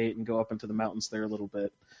back gate and go up into the mountains there a little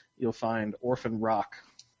bit, you'll find Orphan Rock.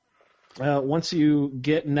 Once you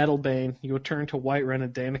get Nettlebane, you will turn to Whiterun,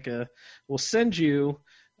 and Danica will send you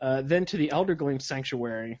then to the Eldergleam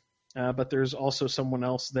Sanctuary. But there's also someone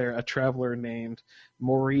else there, a traveler named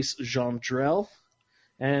Maurice Gendrel.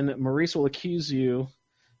 And Maurice will accuse you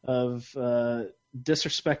of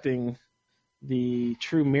disrespecting the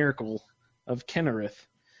true miracle of Kinnereth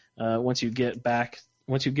once you get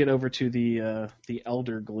over to the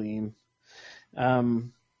Eldergleam.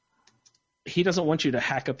 He doesn't want you to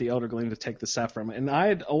hack up the Eldergleam to take the sap from it. And I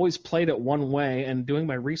had always played it one way, and doing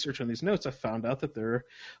my research on these notes, I found out that there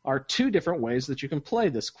are 2 different ways that you can play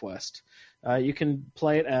this quest. You can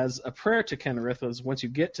play it as a prayer to Kinnereth, as once you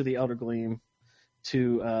get to the Eldergleam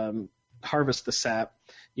to harvest the sap,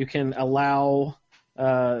 you can allow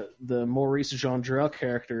the Maurice Gendrel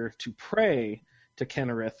character to pray to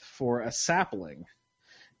Kinnereth for a sapling.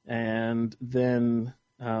 And then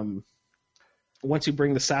once you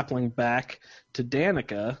bring the sapling back to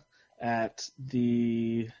Danica at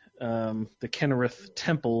the Kinnereth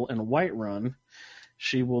Temple in Whiterun,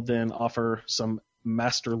 she will then offer some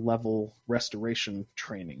master level restoration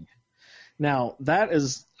training. Now,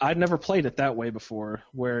 I'd never played it that way before,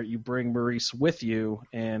 where you bring Maurice with you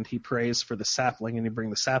and he prays for the sapling and you bring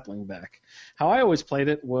the sapling back. How I always played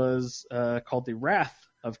it was called the Wrath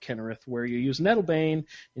of Kinnereth, where you use Nettlebane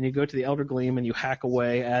and you go to the Eldergleam and you hack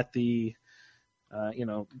away at the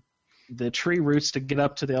tree roots to get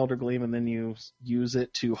up to the Eldergleam, and then you use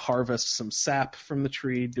it to harvest some sap from the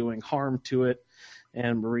tree, doing harm to it,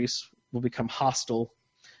 and Maurice will become hostile,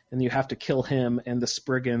 and you have to kill him and the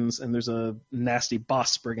Spriggans, and there's a nasty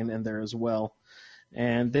boss Spriggan in there as well.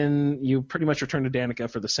 And then you pretty much return to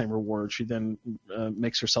Danica for the same reward. She then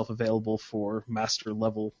makes herself available for master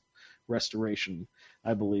level restoration,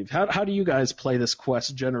 I believe. How do you guys play this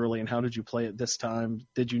quest generally, and how did you play it this time?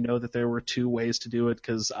 Did you know that there were 2 ways to do it?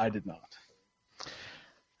 Because I did not.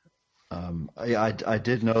 I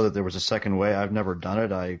did know that there was a second way. I've never done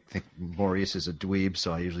it. I think Maurice is a dweeb,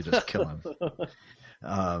 so I usually just kill him.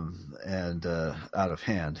 And out of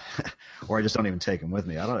hand. Or I just don't even take him with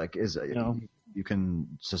me. I don't you can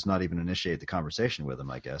just not even initiate the conversation with him,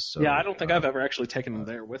 I guess. So, yeah, I don't think I've ever actually taken him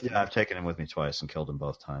there with me. Yeah, I've taken him with me twice and killed him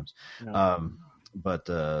both times. Yeah.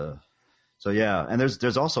 So yeah, and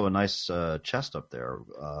there's also a nice chest up there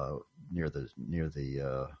near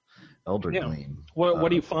the Elder Gleam. What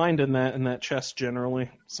do you find in that chest generally?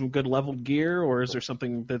 Some good leveled gear, or is there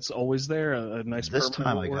something that's always there? A nice. This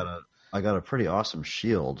time I got a pretty awesome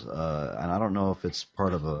shield, and I don't know if it's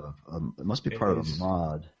part of it must be part of a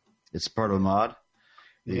mod. It's part of a mod.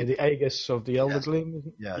 The Aegis of the Elder Gleam,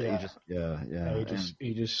 isn't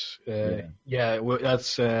it? Well,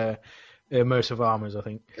 that's immersive armors, I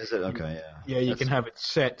think. Is it? Okay, yeah. You can have it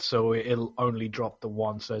set so it'll only drop the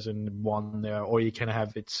once, as in one there, or you can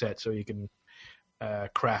have it set so you can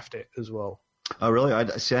craft it as well. Oh, really?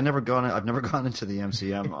 I've never gone into the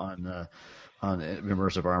MCM on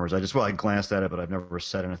immersive armors. I glanced at it, but I've never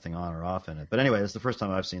set anything on or off in it. But anyway, it's the first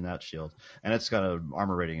time I've seen that shield, and it's got an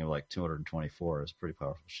armor rating of like 224. It's a pretty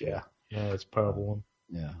powerful shield. Yeah, it's a powerful one.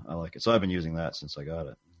 Yeah, I like it. So I've been using that since I got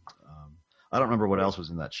it. I don't remember what else was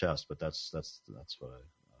in that chest, but that's what I.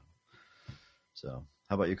 So,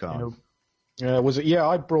 how about you, Colin? Was it? Yeah,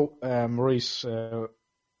 I brought Maurice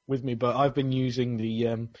with me, but I've been using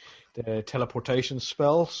the teleportation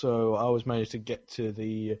spell, so I was managed to get to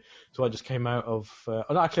the. So I just came out of.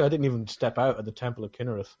 Actually, I didn't even step out of the Temple of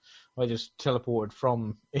Kinnereth. I just teleported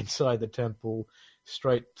from inside the temple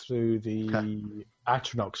straight through the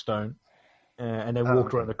Atronach stone, and then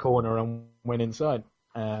walked around the corner and went inside.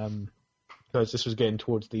 Because this was getting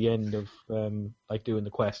towards the end of doing the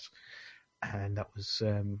quest, and that was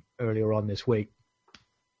earlier on this week.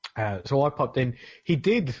 So I popped in. He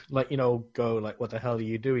did go like, "What the hell are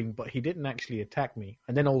you doing?" But he didn't actually attack me.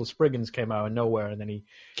 And then all the Spriggans came out of nowhere, and then he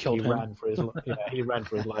ran for his he ran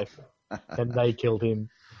for his life. And they killed him.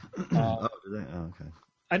 Did they? Oh, okay.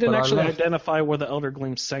 I didn't actually identify where the Elder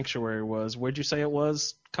Gleam Sanctuary was. Where'd you say it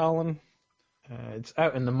was, Colin? It's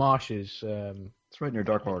out in the marshes. It's right near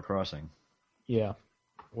Darkwater Crossing. Yeah,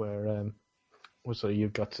 where so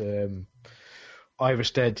you've got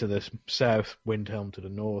Iverstead to the south, Windhelm to the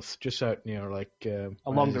north, just out near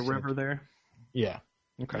along the river there. Yeah.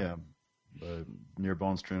 Okay. Yeah, near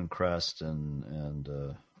Bonestrewn Crest and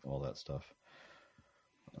all that stuff.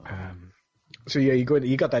 So yeah, you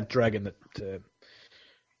got that dragon that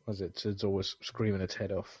it's always screaming its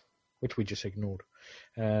head off, which we just ignored.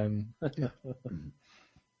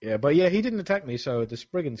 Yeah, but yeah, he didn't attack me, so the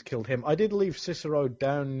Spriggans killed him. I did leave Cicero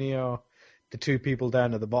down near the two people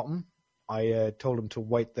down at the bottom. I told him to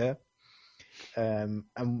wait there. And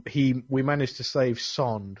we managed to save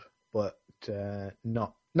Sond, but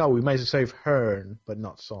not... No, we managed to save Hearn, but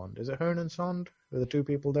not Sond. Is it Hearn and Sond? Are the two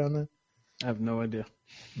people down there? I have no idea.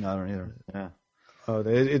 No, I don't either. Yeah. Oh,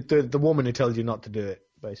 the woman who tells you not to do it,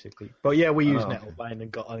 basically. But yeah, we used Nettlebane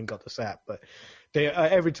and got the sap, but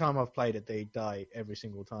every time I've played it, they die every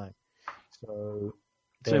single time. So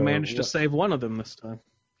you managed to save one of them this time.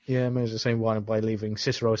 Yeah, I managed to save one by leaving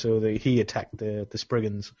Cicero, so he attacked the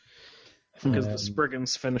Spriggans. Because the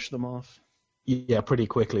Spriggans finished them off. Yeah, pretty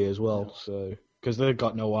quickly as well. So because they've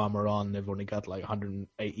got no armor on, they've only got like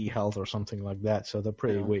 180 health or something like that, so they're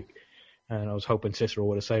pretty weak. And I was hoping Cicero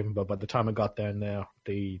would have saved him, but by the time I got down there,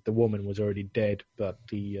 the woman was already dead. But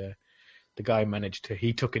the guy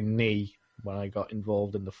he took a knee when I got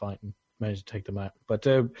involved in the fight and managed to take them out. But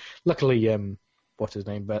luckily, what's his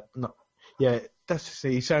name? But no, yeah,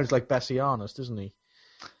 he sounds like Bassianus, doesn't he?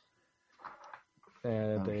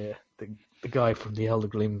 The guy from the Elder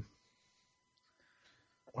Gleam.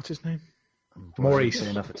 What's his name? Maurice.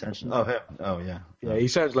 Enough attention. Oh, him. Oh, yeah. Yeah, he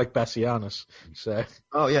sounds like Bassianus. So.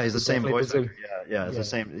 Oh, yeah, he's the same voice actor. Yeah, it's the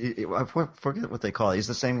same. I forget what they call it. He's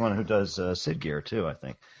the same one who does Sid Gear, too, I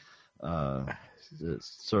think.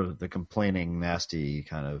 It's sort of the complaining, nasty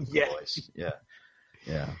kind of voice.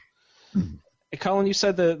 Yeah. Hey, Colin, you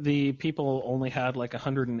said that the people only had like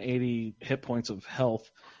 180 hit points of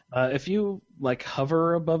health. If you like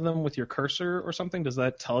hover above them with your cursor or something, does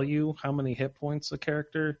that tell you how many hit points a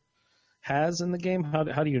character has in the game? How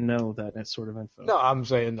do you know that sort of info? No, I'm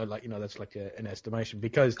saying that that's like an estimation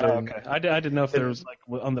because. Okay. I didn't know if there was like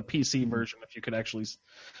on the PC version if you could actually.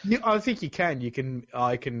 I think you can.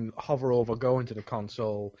 I can hover over, go into the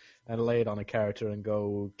console, and lay it on a character and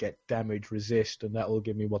go get damage resist, and that will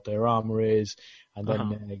give me what their armor is, and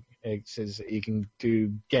then it says you can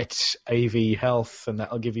do get AV health, and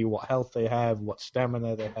that'll give you what health they have, what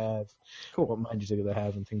stamina they have, what magic they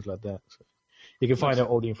have, and things like that. So. You can find out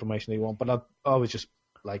all the information that you want, but I was just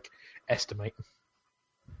like estimating.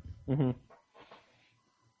 Mm-hmm.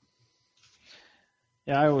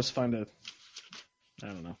 Yeah, I always find it. I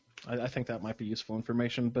don't know. I think that might be useful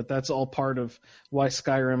information, but that's all part of why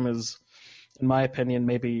Skyrim is, in my opinion,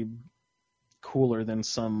 maybe cooler than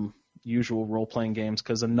some usual role-playing games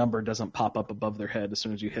because a number doesn't pop up above their head as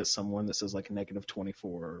soon as you hit someone that says like -24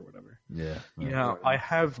 or whatever. Yeah. Yeah, I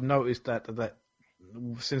have noticed that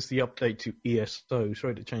since the update to ESO,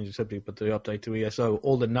 sorry to change the subject, but the update to ESO,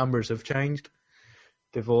 all the numbers have changed.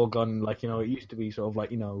 They've all gone, like, it used to be sort of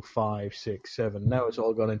like, 5, 6, 7. Now it's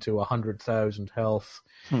all gone into 100,000 health,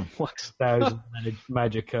 1,000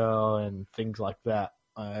 magicka, and things like that.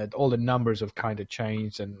 All the numbers have kind of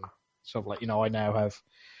changed, and sort of like, I now have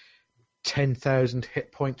 10,000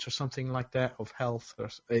 hit points or something like that of health.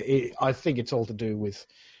 I think it's all to do with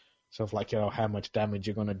sort of like, how much damage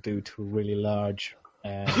you're going to do to a really large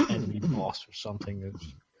enemy boss or something.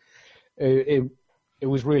 It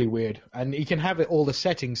was really weird. And you can have it all the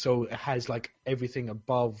settings, so it has like everything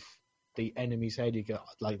above the enemy's head. You got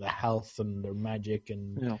like the health and their magic,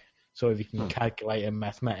 and so if you can calculate it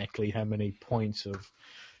mathematically how many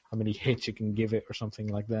hits you can give it or something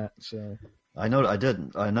like that. So I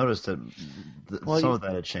noticed that some of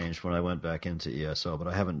that had changed when I went back into ESO, but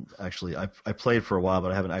I haven't actually. I played for a while,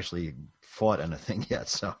 but I haven't actually fought anything yet.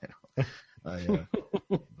 So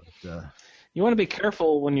you want to be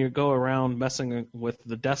careful when you go around messing with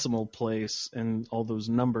the decimal place and all those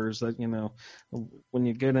numbers. That when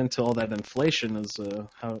you get into all that inflation is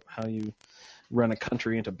how you run a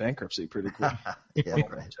country into bankruptcy pretty quick. Yeah, right.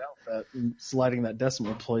 Watch out for that, sliding that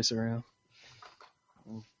decimal place around.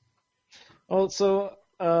 Oh, so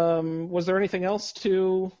was there anything else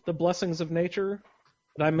to the Blessings of Nature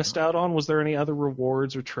that I missed out on? Was there any other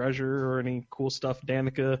rewards or treasure or any cool stuff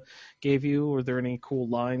Danica gave you? Were there any cool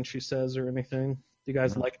lines she says or anything? Do you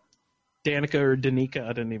guys like Danica or Danica? I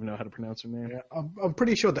didn't even know how to pronounce her name. Yeah, I'm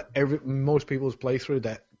pretty sure that most people's playthrough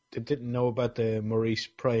that they didn't know about the Maurice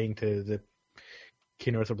praying to the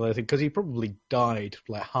King Arthur bloody thing, because he probably died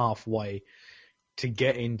like halfway to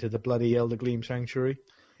get into the bloody Elder Gleam Sanctuary.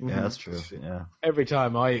 Yeah, that's true. Yeah. Every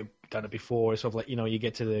time I've done it before, it's sort of like, you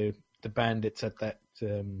get to the bandits at that,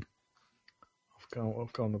 I've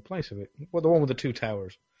gone the place of it. Well, the one with the 2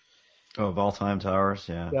 towers. Oh, Valtheim Towers,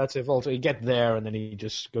 yeah. That's it, Valtheim. You get there, and then he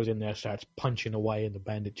just goes in there, starts punching away, and the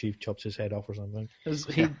bandit chief chops his head off or something.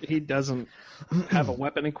 He doesn't have a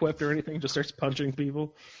weapon equipped or anything, just starts punching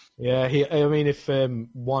people. Yeah, if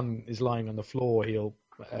one is lying on the floor,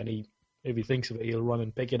 if he thinks of it, he'll run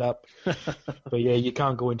and pick it up. But yeah, you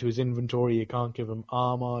can't go into his inventory. You can't give him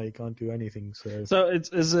armor. You can't do anything. So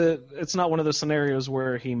it's not one of those scenarios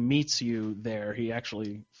where he meets you there. He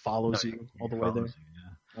actually follows you all the way there. Yeah.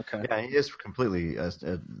 Okay. Yeah, he is completely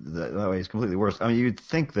that way. He's completely worse. I mean, you'd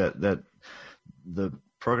think that the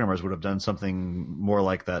programmers would have done something more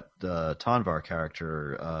like that Tanvar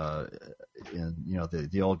character,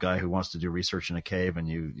 the old guy who wants to do research in a cave and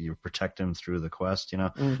you protect him through the quest.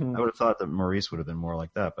 Mm-hmm. I would have thought that Maurice would have been more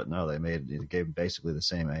like that, but no, they gave him basically the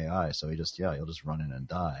same AI, so he'll just run in and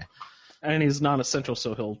die. And he's not essential,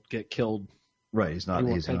 so he'll get killed. Right, he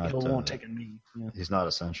won't take a knee. Yeah. He's not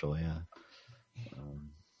essential, yeah.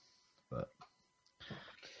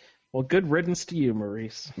 Well, good riddance to you,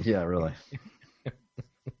 Maurice. Yeah, really.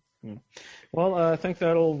 Well, I think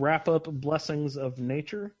that'll wrap up Blessings of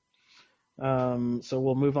Nature. So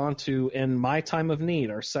we'll move on to In My Time of Need,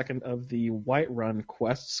 our second of the Whiterun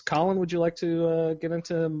quests. Colin, would you like to get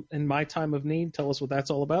into In My Time of Need? Tell us what that's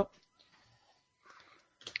all about.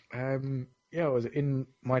 It was In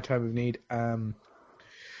My Time of Need. The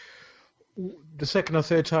second or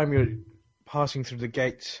third time you're passing through the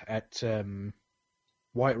gates at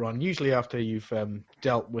Whiterun, usually after you've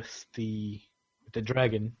dealt with the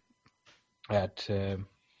dragon at the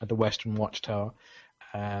Western Watchtower,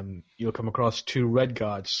 you'll come across 2 red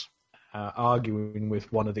guards arguing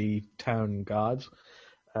with one of the town guards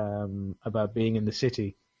about being in the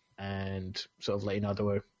city, and sort of they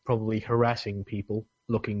were probably harassing people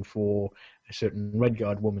looking for a certain red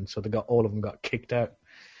guard woman, so all of them got kicked out.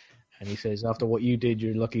 And he says, after what you did,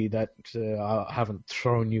 you're lucky that I haven't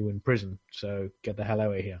thrown you in prison, so get the hell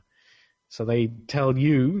out of here. So they tell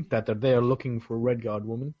you that they're there looking for a red guard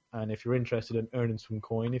woman, and if you're interested in earning some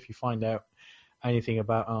coin, if you find out anything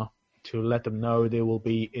about her, to let them know they will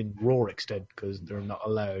be in Rorikstead, because they're not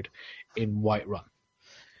allowed in Whiterun.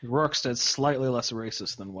 Rorikstead's slightly less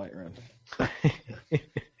racist than Whiterun.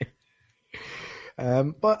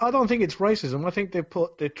 But I don't think it's racism. I think they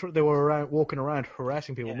were walking around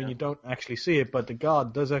harassing people. Yeah. I mean, you don't actually see it, but the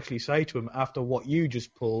guard does actually say to him, after what you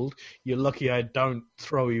just pulled, you're lucky I don't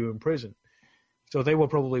throw you in prison. So they were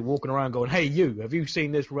probably walking around going, hey, have you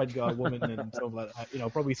seen this red guard woman? And stuff like that,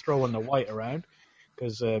 probably throwing the white around.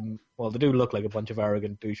 Because, they do look like a bunch of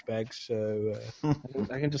arrogant douchebags. So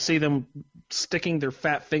I can just see them sticking their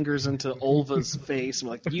fat fingers into Olva's face,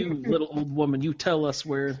 like, you little old woman, you tell us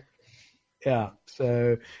where Yeah,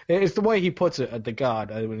 so it's the way he puts it at the guard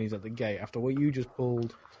when he's at the gate. After what you just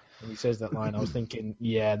pulled, and he says that line, I was thinking,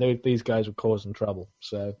 yeah, these guys were causing trouble.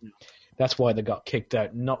 So that's why they got kicked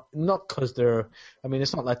out. Not because they're, I mean,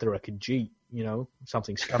 it's not like they're a Khajiit,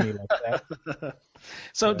 something scummy like that.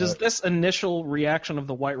 So does this initial reaction of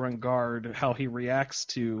the Whiterun Guard, how he reacts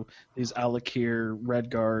to these Alakir, Red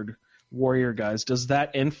Guard, warrior guys, does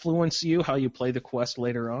that influence you, how you play the quest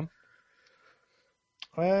later on?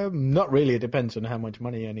 Not really. It depends on how much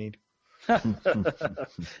money I need.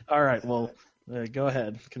 All right. Well, go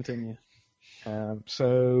ahead. Continue.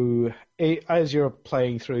 So as you're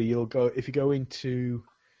playing through, if you go into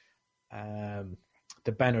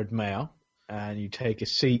the Bannered Mare and you take a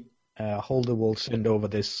seat, Holder will send over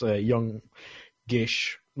this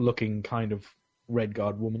youngish-looking kind of Red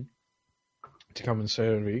Guard woman to come and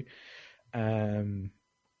serve you. Name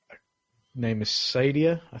is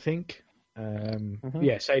Sadia, I think.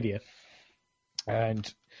 Yeah, Sadia.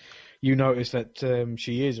 And you notice that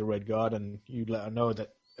she is a Red Guard, and you let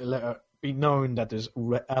her be known that there's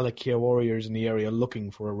Alakir warriors in the area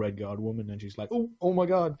looking for a Red Guard woman, and she's like, oh my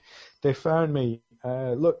God, they found me.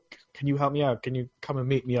 Look, can you help me out? Can you come and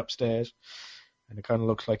meet me upstairs? And it kind of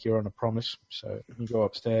looks like you're on a promise. So you go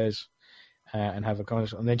upstairs and have a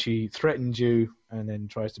conversation, and then she threatens you, and then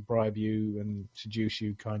tries to bribe you and seduce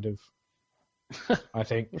you, kind of. I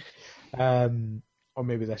think, or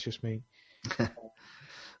maybe that's just me.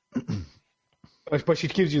 But she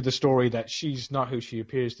gives you the story that she's not who she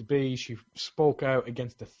appears to be. She spoke out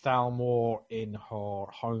against the Thalmor in her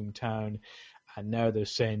hometown, and now they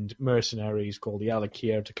send mercenaries called the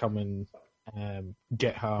Alakir to come and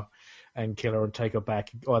get her and kill her and take her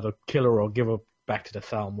back, either kill her or give her back to the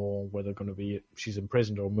Thalmor, where they're going to be, she's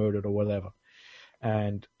imprisoned or murdered or whatever.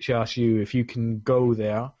 And she asks you if you can go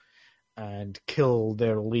there and kill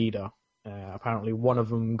their leader. Apparently one of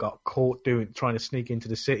them got caught trying to sneak into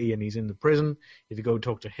the city, and he's in the prison. If you go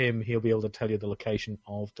talk to him, he'll be able to tell you the location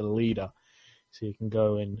of the leader, so you can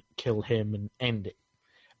go and kill him and end it.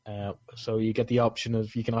 So you get the option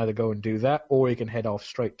of, you can either go and do that, or you can head off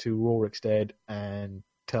straight to Rorikstead and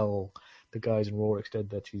tell the guys in Rorikstead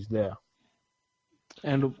that she's there.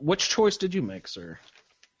 And which choice did you make, sir?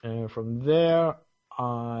 From there,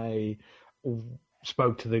 I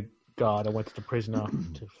spoke to the guard. I went to the prisoner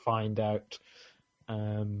to find out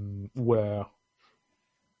where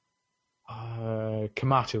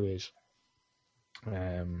Kamatu is.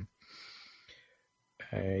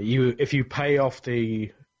 If you pay off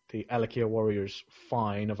the Alakir warrior's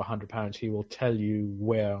fine of £100, he will tell you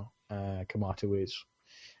where Kamatu is,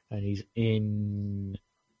 and he's in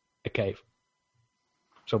a cave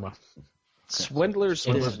somewhere. Swindler's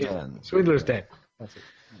Den. Swindler's Den. That's it.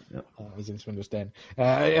 Yep. He's in Swindler's Den.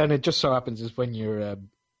 And it just so happens is when you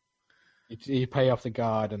pay off the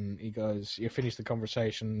guard, and he goes, you finish the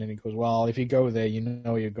conversation, and he goes, well, if you go there, you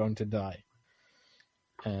know you're going to die.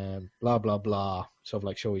 Blah, blah, blah. Sort of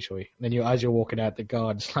like showy. And then as you're walking out, the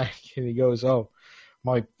guard's like, and he goes, oh,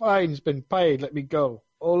 my fine's been paid, let me go.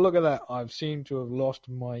 Oh, look at that. I seem to have lost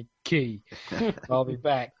my key. I'll be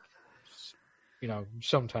back,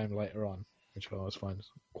 sometime later on, which I always find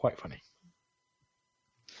quite funny.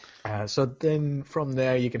 So then from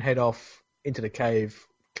there you can head off into the cave,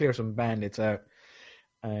 clear some bandits out,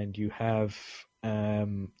 and you have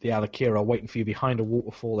the Alakira waiting for you behind a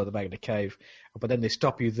waterfall at the back of the cave. But then they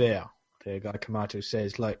stop you there. The guy Kamatu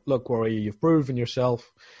says, look, warrior, you've proven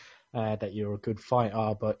yourself that you're a good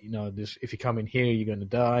fighter, but if you come in here, you're going to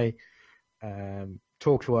die.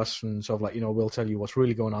 Talk to us, and sort of we'll tell you what's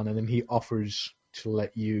really going on. And then he offers to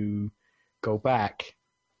let you go back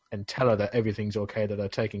and tell her that everything's okay, that they're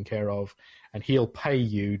taken care of, and he'll pay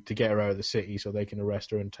you to get her out of the city so they can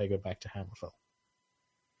arrest her and take her back to Hammerfell.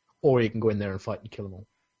 Or you can go in there and fight and kill them all.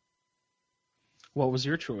 What was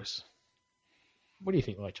your choice? What do you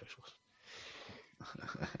think my choice was?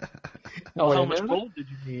 How much gold did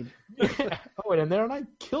you need? I went in there and I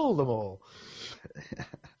killed them all.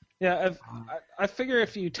 Yeah, I figure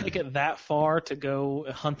if you take it that far to go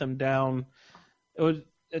hunt them down, it'd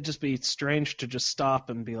just be strange to just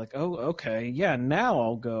stop and be like, oh, okay, yeah, now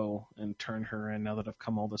I'll go and turn her in now that I've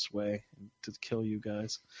come all this way to kill you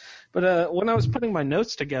guys. But when I was putting my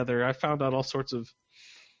notes together, I found out all sorts of,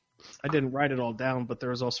 I didn't write it all down, but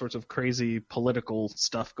there was all sorts of crazy political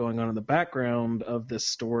stuff going on in the background of this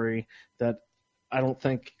story that I don't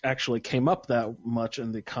think actually came up that much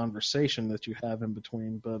in the conversation that you have in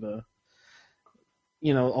between. But,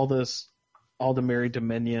 all the Mary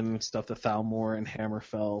Dominion stuff, the Thalmor and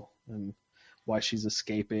Hammerfell, and why she's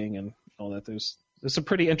escaping and all that. There's There's some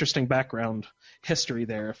pretty interesting background history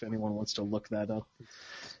there if anyone wants to look that up.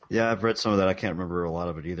 Yeah, I've read some of that. I can't remember a lot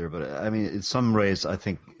of it either, but I mean, in some ways, I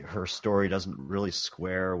think her story doesn't really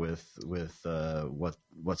square with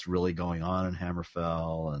what's really going on in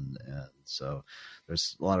Hammerfell, and so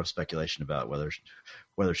there's a lot of speculation about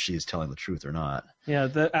whether she's telling the truth or not. Yeah,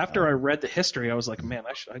 after I read the history, I was like, man,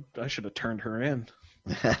 I should have turned her in.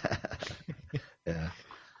 Yeah,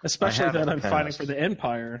 especially that I'm fighting for the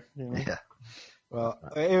Empire. You know? Yeah. Well,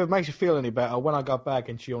 if it makes you feel any better, when I got back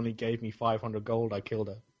and she only gave me 500 gold, I killed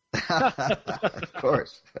her. Of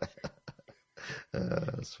course.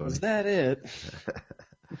 That's funny. Is that it?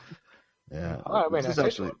 Yeah. Oh, wait, this is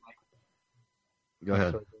actually... Go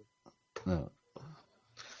ahead. No.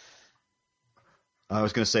 I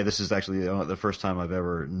was going to say this is actually the first time I've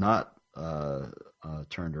ever not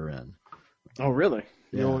turned her in. Oh, really?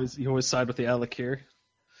 Yeah. You always side with the Alakir?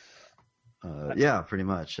 Yeah, pretty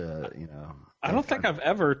much. I don't think I've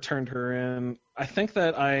ever turned her in. I think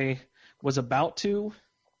that I was about to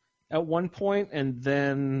at one point, and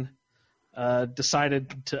then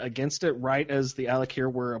decided against it right as the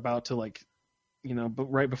Alakir were about to,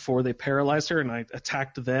 but right before they paralyzed her, and I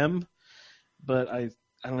attacked them. But I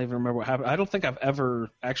don't even remember what happened. I don't think I've ever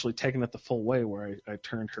actually taken it the full way where I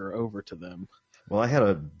turned her over to them. Well, I had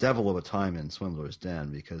a devil of a time in Swindler's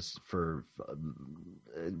Den because for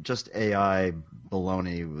just AI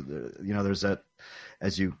baloney, there's that,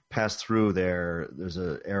 as you pass through there's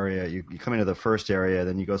an area, you come into the first area,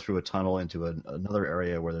 then you go through a tunnel into another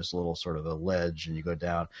area where there's a little sort of a ledge, and you go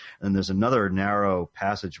down, and there's another narrow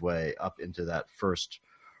passageway up into that first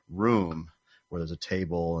room where there's a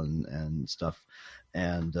table and stuff,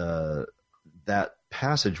 and that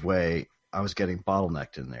passageway, I was getting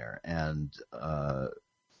bottlenecked in there, and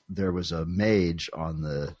there was a mage on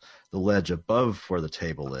the ledge above where the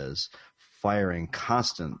table is, firing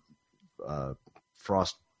constant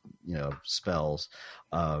frost, spells,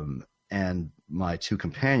 and my two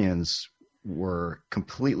companions were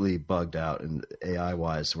completely bugged out in AI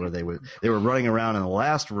wise, where they were running around in the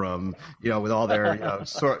last room, with all their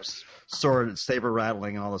sword saber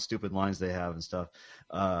rattling and all the stupid lines they have and stuff,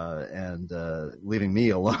 and leaving me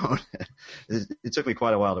alone. It took me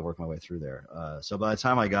quite a while to work my way through there. So by the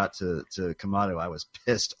time I got to Kamado, I was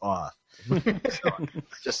pissed off.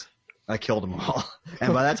 So I killed them all,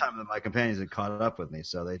 and by that time my companions had caught up with me,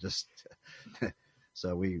 so they just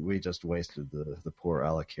so we just wasted the poor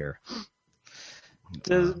Alakir.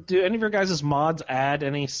 Do any of your guys' mods add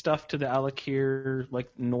any stuff to the Alakir, like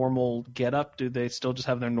normal getup? Do they still just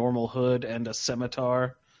have their normal hood and a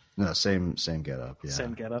scimitar? No, same getup. Yeah,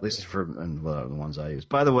 same getup. At least for the ones I use.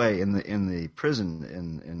 By the way, in the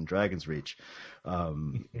prison in Dragon's Reach,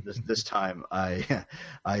 this time I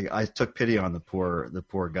took pity on the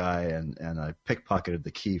poor guy and I pickpocketed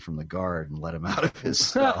the key from the guard and let him out of his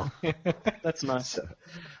cell. That's nice.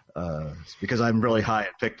 Because I'm really high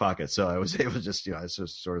at pickpocket, so I was able to just I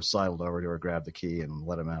just sort of sidled over to her, grabbed the key, and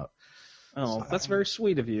let him out. Oh, that's very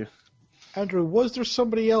sweet of you. Andrew, was there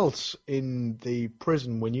somebody else in the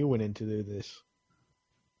prison when you went in to do this?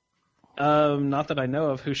 Not that I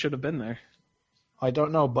know of. Who should have been there? I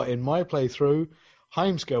don't know, but in my playthrough,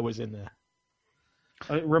 Heimsker was in there.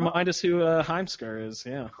 Remind us who Heimsker is.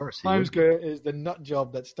 Yeah, of course. Heimsker is the nut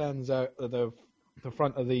job that stands out at the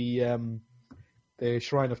front of the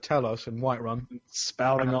Shrine of Talos in Whiterun,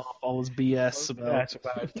 spouting off all his BS about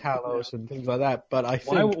Talos and things like that. But I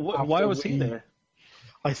think why was he there?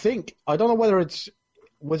 I don't know whether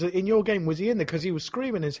was it in your game? Was he in there? Because he was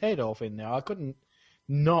screaming his head off in there. You couldn't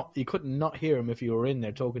not hear him if you were in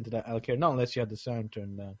there talking to that Alakir, not unless you had the sound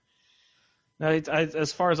turned down. No,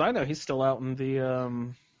 as far as I know, he's still out in the.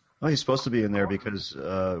 Well, he's supposed to be in there because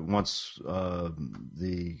once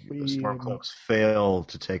the Stormcloaks fail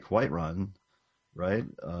to take Whiterun, right?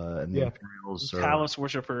 And the Imperials are Talos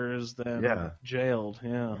worshippers then jailed.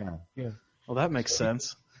 Yeah. Well, that makes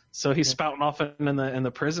sense. So he's spouting off in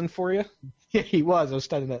the prison for you? Yeah, he was. I was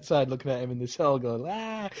standing outside looking at him in the cell going,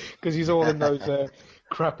 because he's all in those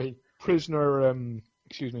crappy prisoner,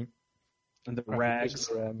 excuse me. And the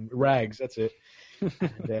rags. Rags, that's it.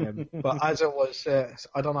 And, but as I was,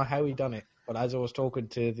 I don't know how he done it, but as I was talking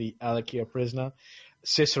to the Alakir prisoner,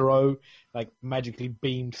 Cicero magically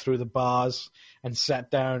beamed through the bars and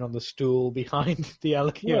sat down on the stool behind the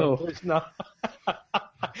Alakir prisoner.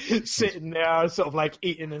 Sitting there, sort of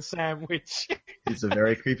eating a sandwich. He's a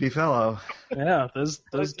very creepy fellow. Yeah,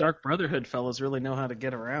 those Dark Brotherhood fellows really know how to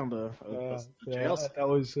get around a jail. That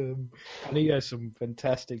was, and he has some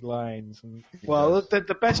fantastic lines. And,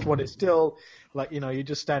 the best one is still, like, you're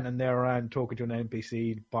just standing there around talking to an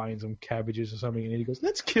NPC, buying some cabbages or something, and he goes,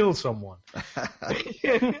 "Let's kill someone." And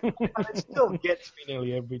it still gets me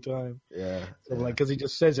nearly every time. Yeah. So, because he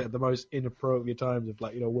just says it at the most inappropriate times of,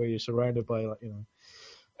 like, where you're surrounded by, like,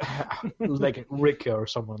 like Ricker or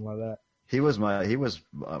someone like that. He was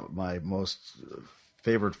my most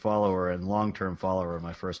favorite follower and long-term follower in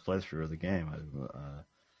my first playthrough of the game.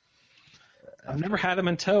 I've never had him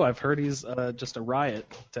in tow. I've heard he's just a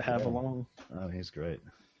riot to have along. Oh, he's great.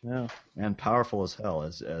 Yeah. And powerful as hell,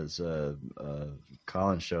 as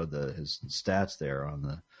Colin showed his stats there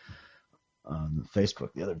on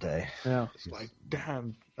Facebook the other day. Yeah. It's like,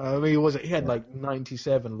 damn. I mean, he had like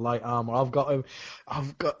 97 light armor. I've got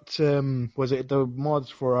was it the mods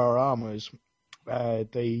for our armors?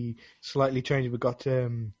 They slightly changed. We've got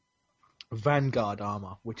Vanguard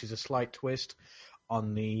armor, which is a slight twist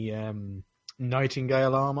on the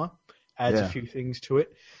Nightingale armor. Adds a few things to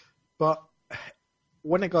it. But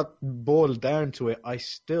when it got boiled down to it, I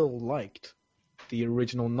still liked the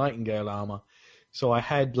original Nightingale armor. So I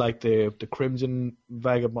had like the Crimson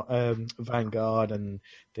Vanguard, and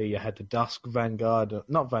I had the Dusk Vanguard,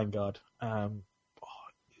 not Vanguard.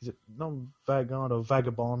 Is it not Vanguard or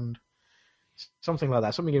Vagabond? Something like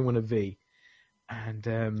that. Something in with a V,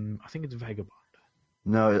 and I think it's Vagabond.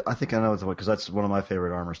 No, I think I know it's because that's one of my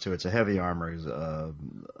favorite armors too. It's a heavy armor.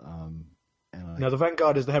 No, the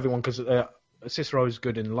Vanguard is the heavy one because Cicero is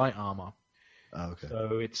good in light armor. Oh, okay.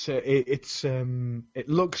 So it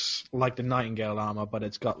looks like the Nightingale armor, but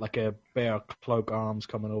it's got like a bear cloak arms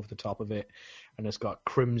coming over the top of it, and it's got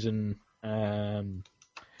crimson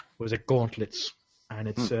gauntlets, and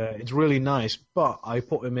it's really nice. But I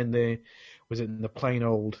put him in the plain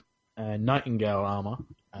old Nightingale armor,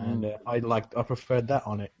 and I preferred that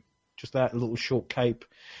on it, just that little short cape.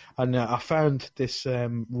 And I found this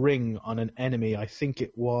ring on an enemy. I think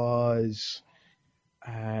it was.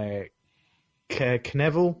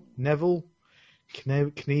 Knievel,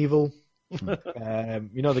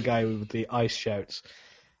 the guy with the ice shouts.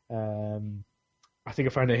 I think I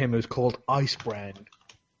found him. It was called Ice Brand,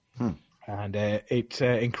 and it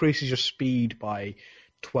increases your speed by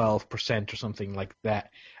 12% or something like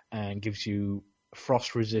that, and gives you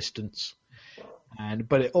frost resistance.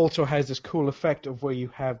 But it also has this cool effect of where you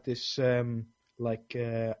have this ice,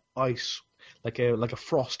 like a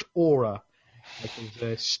frost aura. Like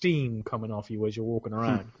there's steam coming off you as you're walking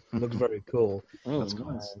around. It looks very cool. Oh, that's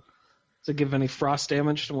nice. Does it give any frost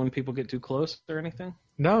damage to when people get too close or anything?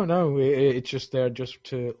 No. It's just there just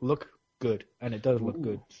to look good, and it does look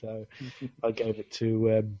good. So I gave it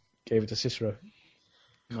to Cicero.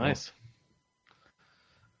 Nice.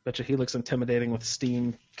 Betcha he looks intimidating with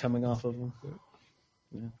steam coming off of him.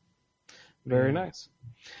 Yeah. Very nice.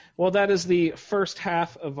 Well, that is the first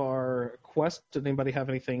half of our quest. Did anybody have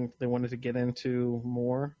anything they wanted to get into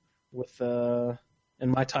more with in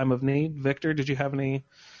my time of need? Victor, did you have any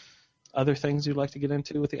other things you'd like to get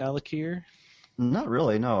into with the Alakir? Not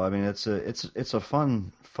really. No. I mean, it's a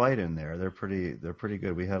fun fight in there. They're pretty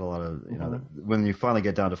good. We had a lot of when you finally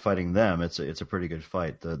get down to fighting them, it's a pretty good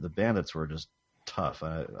fight. The bandits were just tough.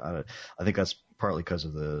 I think that's partly because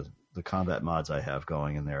of the combat mods I have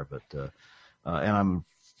going in there, but and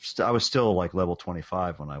I was still like level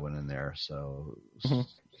 25 when I went in there, so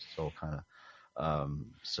still kind of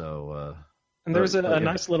and there's a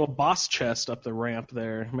nice little boss chest up the ramp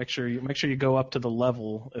there. Make sure you go up to the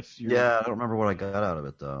level if you. Yeah, I don't remember what I got out of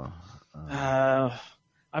it though.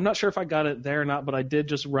 I'm not sure if I got it there or not, but I did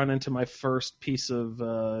just run into my first piece of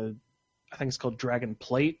I think it's called Dragon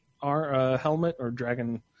Plate helmet or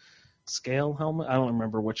Dragon Scale helmet. I don't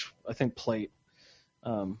remember which. I think Plate.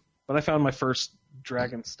 But I found my first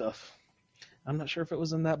dragon stuff. I'm not sure if it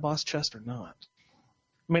was in that boss chest or not.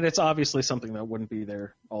 I mean, it's obviously something that wouldn't be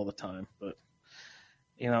there all the time, but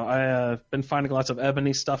I've been finding lots of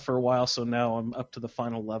ebony stuff for a while, so now I'm up to the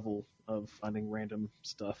final level of finding random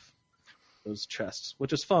stuff, those chests,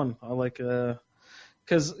 which is fun. I like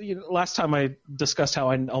because last time I discussed how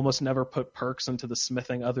I almost never put perks into the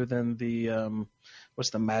smithing other than the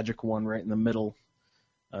what's the magic one right in the middle,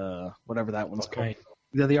 whatever that one's called.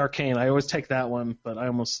 The arcane. I always take that one, but I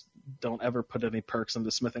almost don't ever put any perks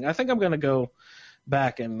into smithing. I think I'm going to go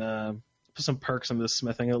back and put some perks into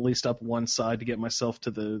smithing, at least up one side to get myself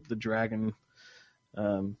to the dragon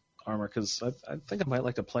armor, because I think I might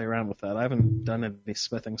like to play around with that. I haven't done any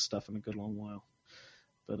smithing stuff in a good long while.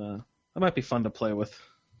 But that might be fun to play with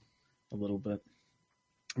a little bit.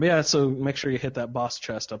 But yeah, so make sure you hit that boss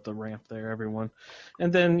chest up the ramp there, everyone.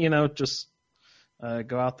 And then, just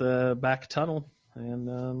go out the back tunnel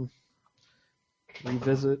and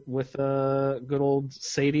revisit with good old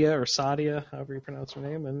Sadia or Sadia, however you pronounce her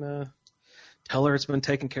name, and tell her it's been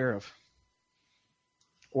taken care of.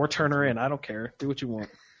 Or turn her in. I don't care. Do what you want.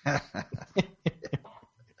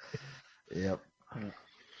 Yep.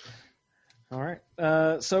 All right.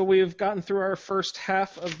 So we've gotten through our first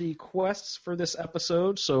half of the quests for this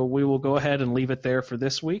episode, so we will go ahead and leave it there for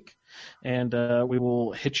this week. And we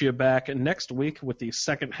will hit you back next week with the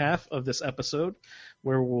second half of this episode,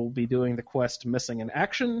 where we'll be doing the quest Missing in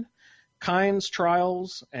Action, Kyne's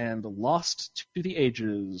Trials, and Lost to the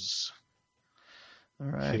Ages. All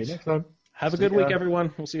right. See you next time. Have a good week,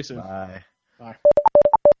 everyone. We'll see you soon. Bye. Bye.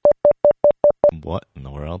 What in the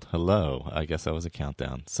world? Hello. I guess that was a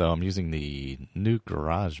countdown. So I'm using the new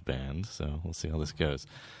GarageBand, so we'll see how this goes.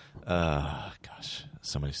 Gosh,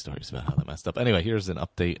 so many stories about how that messed up. Anyway, here's an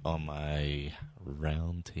update on my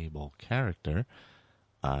Roundtable character.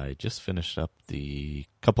 I just finished up the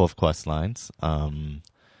couple of quest lines. I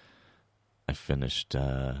did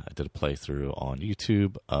a playthrough on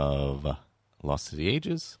YouTube of Lost to the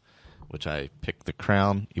Ages, which I picked the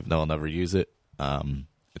crown, even though I'll never use it.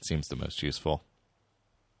 It seems the most useful.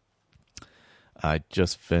 I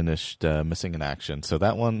just finished Missing in Action. So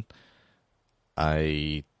that one,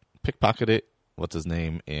 I pickpocketed, what's his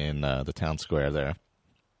name, in the town square there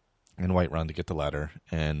in Whiterun to get the letter,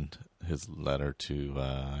 and his letter to,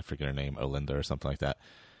 I forget her name, Olinda or something like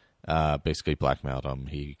that. Basically blackmailed him.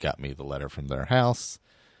 He got me the letter from their house.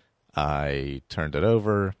 I turned it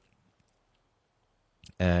over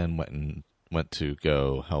and went to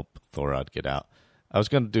go help Thorod get out. I was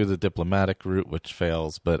going to do the diplomatic route, which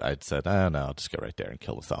fails, but I'd said, no, I'll just go right there and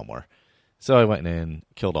kill the Thalmor. So I went in,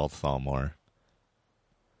 killed all the Thalmor,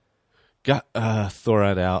 got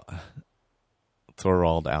Thorald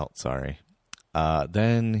out, sorry.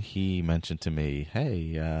 Then he mentioned to me,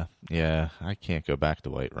 hey, yeah, I can't go back to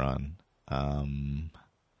Whiterun.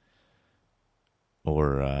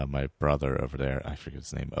 Or my brother over there, I forget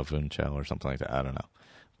his name, Avuncho or something like that, I don't know.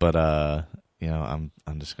 But,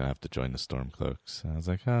 I'm just going to have to join the Stormcloaks. And I was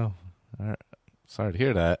like, oh, all right. Sorry to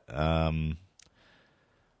hear that.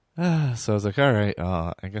 So I was like, all right,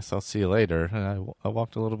 I guess I'll see you later. And I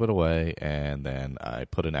walked a little bit away, and then I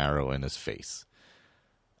put an arrow in his face.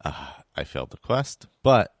 I failed the quest,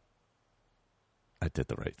 but I did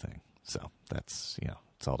the right thing. So that's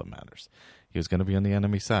all that matters. He was going to be on the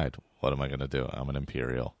enemy side. What am I going to do? I'm an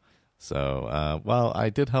Imperial. So, I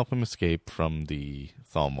did help him escape from the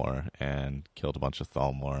Thalmor and killed a bunch of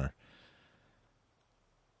Thalmor.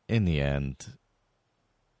 In the end,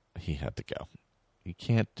 he had to go. You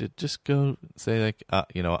can't just go say, like, I'm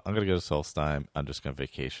going to go to Solstheim. I'm just going to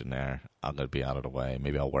vacation there. I'm going to be out of the way.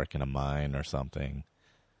 Maybe I'll work in a mine or something.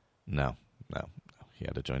 No. He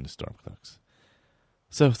had to join the Stormcloaks.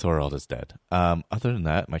 So Thorald is dead. Other than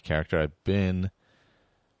that, my character,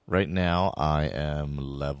 right now, I am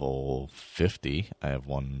level 50. I have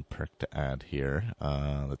one perk to add here.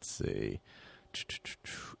 Let's see.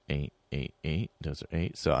 8. Those are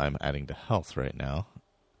 8. So I'm adding to health right now.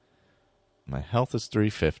 My health is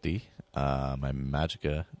 350. My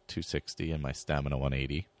magicka 260 and my stamina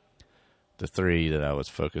 180. The 3 that I was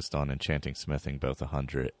focused on enchanting smithing, both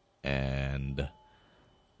 100. And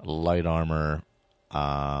light armor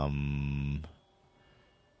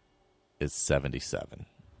is 77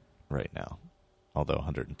 right now, although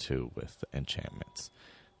 102 with enchantments.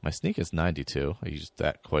 My sneak is 92. I used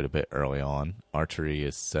that quite a bit early on. Archery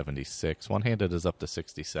is 76. One-handed is up to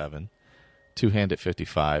 67. Two-handed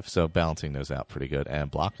 55, so balancing those out pretty good.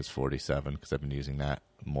 And block is 47 because I've been using that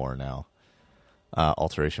more now.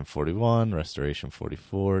 Alteration 41, Restoration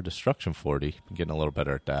 44, Destruction 40. Been getting a little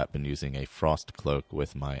better at that. Been using a Frost Cloak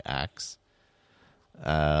with my axe.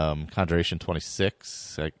 Conjuration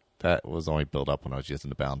 26. That was only built up when I was using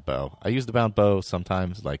the bound bow. I use the bound bow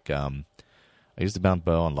sometimes, I use the bound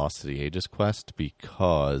bow on Lost to the Ages quest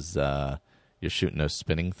because you're shooting those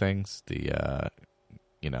spinning things, to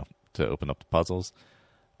open up the puzzles.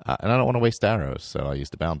 And I don't want to waste arrows, so I use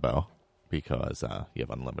the bound bow because you have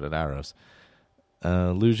unlimited arrows.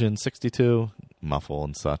 Illusion 62, muffle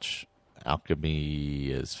and such.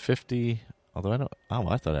 Alchemy is 50, although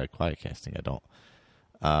I thought I had quiet casting. I don't.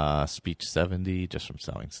 Speech 70, just from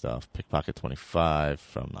selling stuff. Pickpocket 25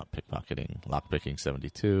 from not pickpocketing. Lockpicking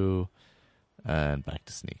 72. And back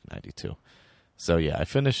to sneak 92. So yeah, I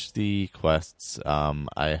finished the quests.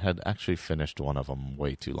 I had actually finished one of them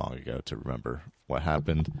way too long ago to remember what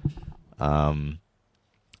happened.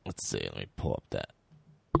 Let's see, let me pull up that.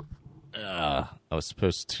 I was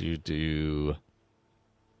supposed to do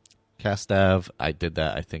Castav. I did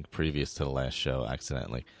that, I think, previous to the last show,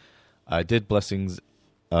 accidentally. I did Blessings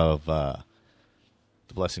of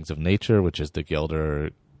Nature, which is the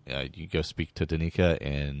Gilder. You go speak to Danica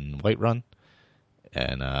in Whiterun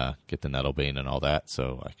and get the Nettlebane and all that.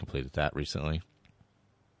 So I completed that recently.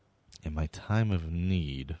 In my time of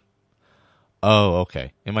need... Oh,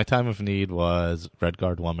 okay. In my time of need was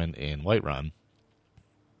Redguard Woman in Whiterun.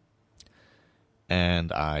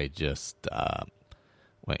 And I just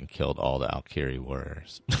went and killed all the Alkiri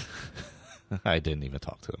warriors. I didn't even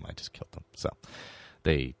talk to them. I just killed them. So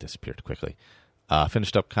they disappeared quickly.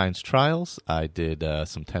 Finished up Kind's Trials. I did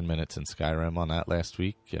some 10 minutes in Skyrim on that last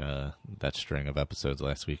week. That string of episodes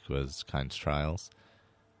last week was Kind's Trials.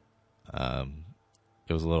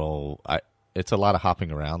 It was a little... It's a lot of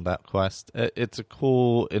hopping around, that quest. It's a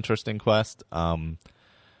cool, interesting quest. I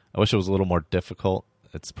wish it was a little more difficult.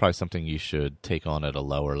 It's probably something you should take on at a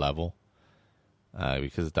lower level.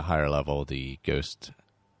 Because at the higher level, the ghost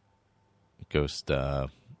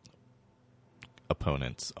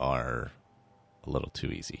opponents are a little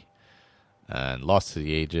too easy. And Lost to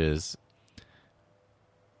the Ages,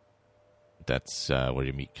 that's where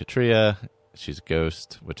you meet Katria. She's a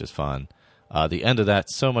ghost, which is fun. The end of that,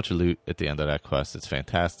 so much loot at the end of that quest. It's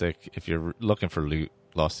fantastic. If you're looking for loot,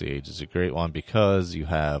 Lost to the Age is a great one because you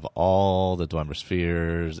have all the Dwemer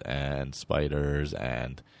Spheres and spiders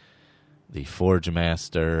and the Forge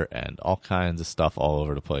Master and all kinds of stuff all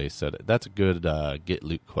over the place. So that's a good get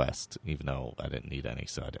loot quest, even though I didn't need any,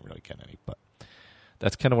 so I didn't really get any. But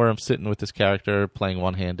that's kind of where I'm sitting with this character, playing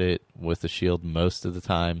one-handed with the shield most of the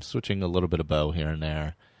time, switching a little bit of bow here and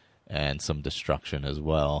there, and some destruction as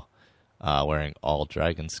well. Wearing all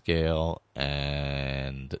dragon scale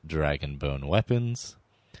and dragon bone weapons.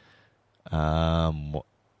 Let's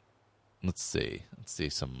see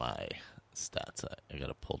some of my stats. I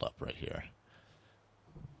got it pulled up right here.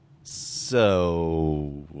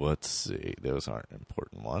 So let's see. Those aren't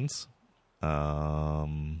important ones.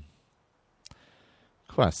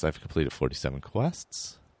 Quests. I've completed 47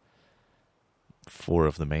 quests. 4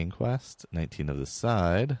 of the main quest, 19 of the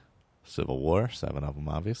side. Civil War, 7 of them,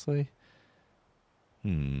 obviously.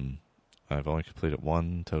 I've only completed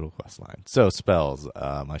 1 total quest line. So, spells.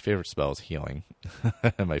 My favorite spell is healing.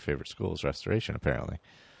 My favorite school is restoration, apparently.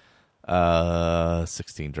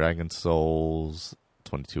 16 dragon souls,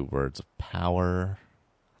 22 words of power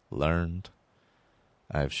learned.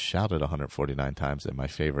 I've shouted 149 times, and my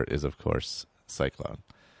favorite is, of course, Cyclone.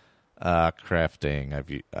 Crafting.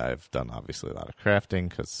 I've done, obviously, a lot of crafting,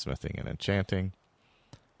 because smithing and enchanting.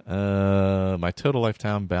 My total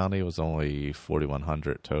lifetime bounty was only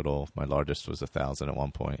 4,100 total. My largest was 1,000 at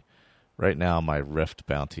one point. Right now, my rift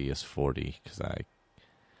bounty is 40 because I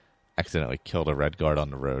accidentally killed a Redguard on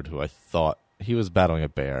the road who I thought he was battling a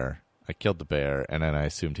bear. I killed the bear, and then I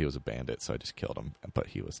assumed he was a bandit, so I just killed him, but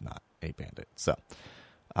he was not a bandit. So,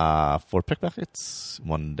 4 pickpockets.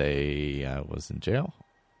 One day I was in jail.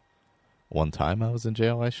 One time I was in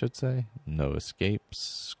jail, I should say. No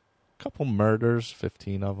escapes. Couple murders,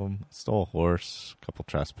 15 of them. Stole a horse, couple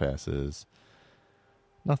trespasses.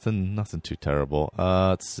 Nothing too terrible.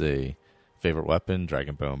 Let's see. Favorite weapon,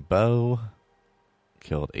 Dragonbone Bow.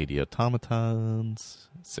 Killed 80 automatons,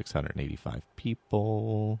 685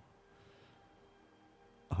 people,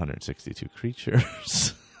 162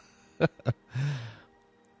 creatures,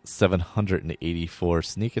 784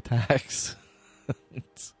 sneak attacks.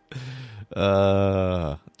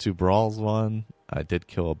 2 brawls won. I did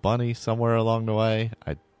kill a bunny somewhere along the way.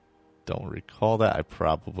 I don't recall that. I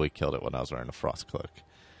probably killed it when I was wearing a frost cloak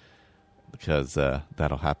because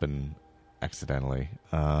that'll happen accidentally.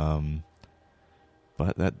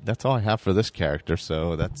 But that's all I have for this character,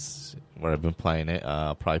 so that's where I've been playing it.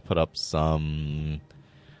 I'll probably put up some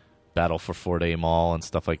Battle for 4-Day Mall and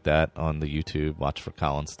stuff like that on the YouTube. Watch for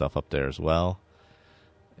Colin's stuff up there as well.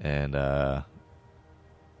 And happy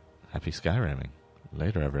Skyrimming.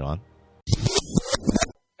 Later, everyone.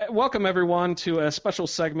 Welcome, everyone, to a special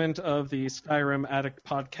segment of the Skyrim Addict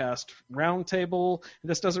Podcast Roundtable.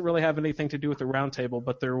 This doesn't really have anything to do with the Roundtable,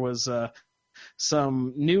 but there was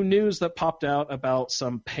some new news that popped out about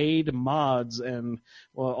some paid mods and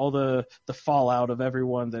all the fallout of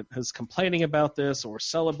everyone that is complaining about this or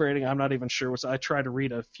celebrating. I'm not even sure. I tried to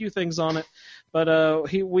read a few things on it,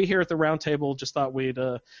 but we here at the Roundtable just thought we'd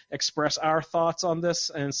express our thoughts on this.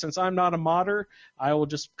 And since I'm not a modder, I will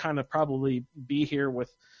just kind of probably be here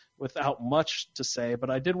with without much to say,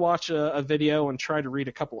 but I did watch a video and try to read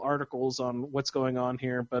a couple articles on what's going on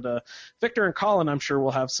here. But Victor and Colin, I'm sure,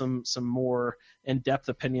 will have some more in-depth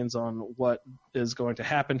opinions on what is going to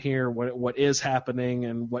happen here, what is happening,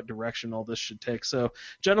 and what direction all this should take. So,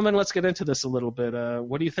 gentlemen, let's get into this a little bit.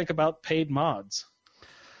 What do you think about paid mods?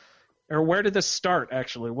 Or where did this start,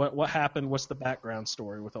 actually? What happened? What's the background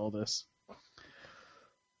story with all this?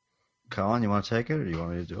 Colin, you want to take it, or do you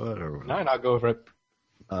want me to do it? Or No, go for it.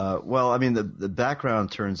 Well, I mean, the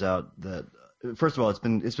background turns out that, first of all, it's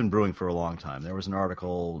been brewing for a long time. There was an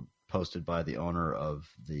article posted by the owner of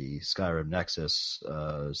the Skyrim Nexus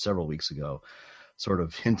several weeks ago, sort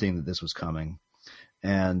of hinting that this was coming.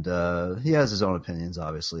 And he has his own opinions,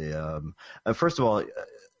 obviously. First of all,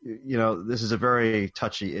 this is a very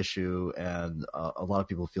touchy issue, and a lot of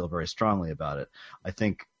people feel very strongly about it. I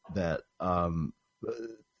think that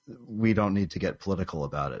we don't need to get political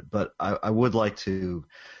about it, but I would like to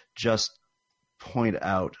just point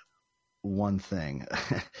out one thing,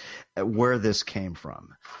 where this came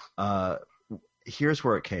from. Here's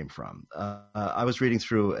where it came from. I was reading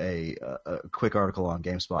through a quick article on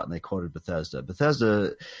GameSpot, and they quoted Bethesda.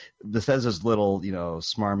 Bethesda's little,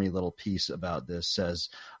 smarmy little piece about this says,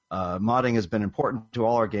 modding has been important to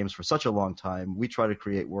all our games for such a long time. We try to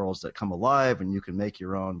create worlds that come alive and you can make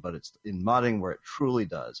your own, but it's in modding where it truly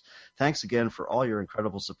does. Thanks again for all your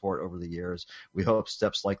incredible support over the years. We hope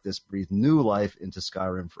steps like this breathe new life into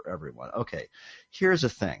Skyrim for everyone. Okay, here's the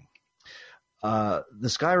thing. The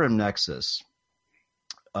Skyrim Nexus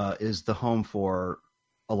is the home for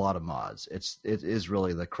a lot of mods. It is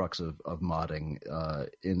really the crux of modding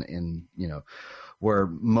in where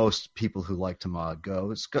most people who like to mod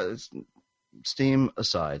go. It's Steam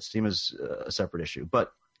aside. Steam is a separate issue.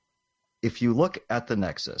 But if you look at the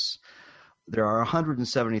Nexus, there are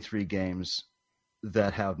 173 games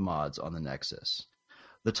that have mods on the Nexus.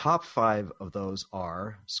 The top 5 of those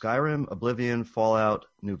are Skyrim, Oblivion, Fallout,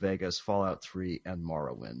 New Vegas, Fallout 3, and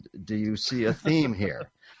Morrowind. Do you see a theme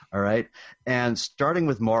here? All right. And starting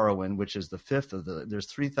with Morrowind, which is the 5th of there's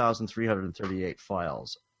 3,338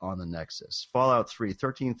 files on the Nexus. Fallout 3,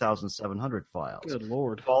 13,700 files. Good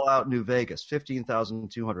Lord. Fallout New Vegas,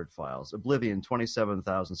 15,200 files. Oblivion,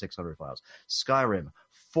 27,600 files. Skyrim,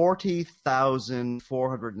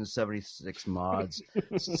 40,476 mods,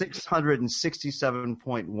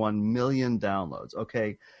 667.1 million downloads.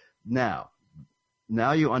 Okay, now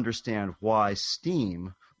you understand why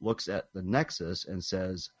Steam looks at the Nexus and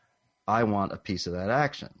says, I want a piece of that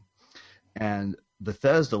action. And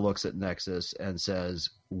Bethesda looks at Nexus and says,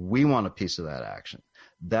 we want a piece of that action.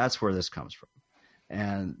 That's where this comes from.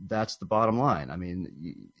 And that's the bottom line. I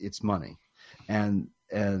mean, it's money. And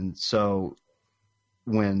so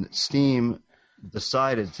when Steam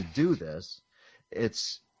decided to do this,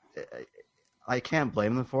 I can't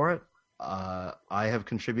blame them for it. I have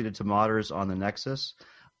contributed to modders on the Nexus.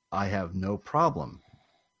 I have no problem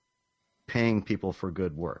paying people for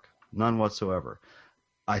good work. None whatsoever.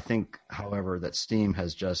 I think, however, that Steam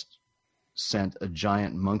has just sent a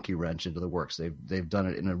giant monkey wrench into the works. They've done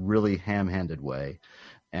it in a really ham-handed way,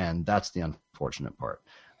 and that's the unfortunate part.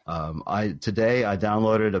 Today I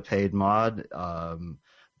downloaded a paid mod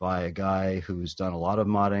by a guy who's done a lot of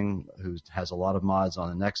modding, who has a lot of mods on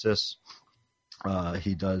the Nexus.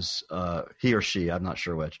 He or she, I'm not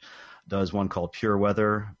sure which, does one called Pure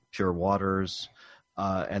Waters,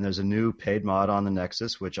 and there's a new paid mod on the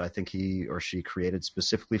Nexus, which I think he or she created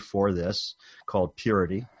specifically for this, called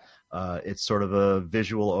Purity. It's sort of a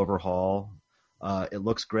visual overhaul. It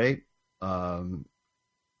looks great,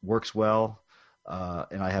 works well,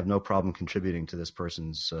 and I have no problem contributing to this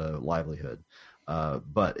person's livelihood.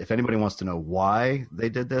 But if anybody wants to know why they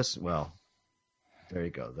did this, well, there you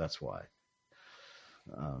go. That's why.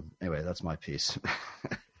 Anyway, that's my piece.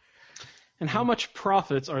 And how much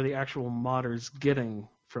profits are the actual modders getting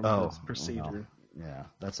from this procedure? Well, yeah,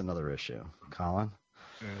 that's another issue. Colin?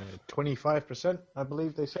 25%, I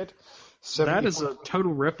believe they said. That is a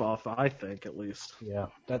total ripoff, I think, at least. Yeah,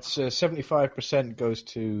 that's 75% goes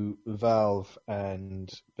to Valve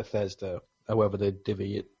and Bethesda, however they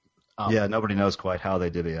divvy it up. Yeah, nobody knows quite how they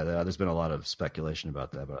divvy it. There's been a lot of speculation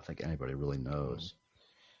about that, but I think anybody really knows.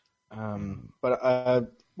 But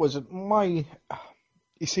was it my...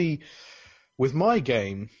 You see, with my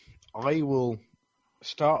game, I will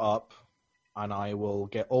start up and I will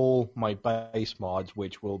get all my base mods,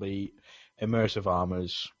 which will be immersive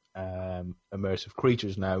armors, immersive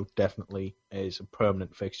creatures now, definitely is a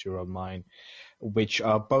permanent fixture on mine, which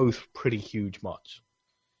are both pretty huge mods.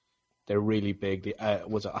 They're really big. I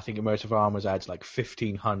think immersive armors adds like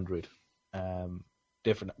 1,500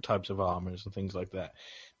 different types of armors and things like that.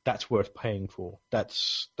 that's worth paying for.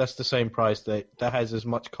 That's the same price that has as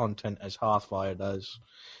much content as Hearthfire does,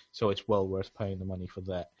 so it's well worth paying the money for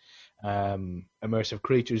that. Immersive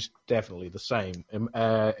creatures, definitely the same.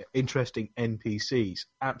 Interesting NPCs,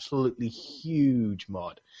 absolutely huge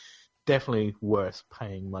mod. Definitely worth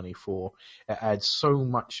paying money for. It adds so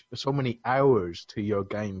many hours to your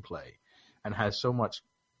gameplay, and has so much.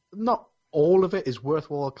 Not all of it is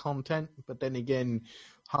worthwhile content, but then again,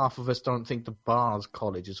 half of us don't think the Bard's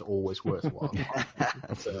College is always worthwhile.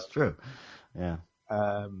 That's true. Yeah.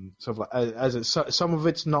 Some of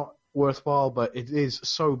it's not worthwhile, but it is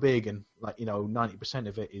so big, and 90%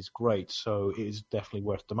 of it is great, so it is definitely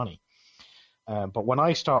worth the money. But when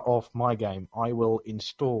I start off my game, I will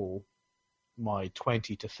install my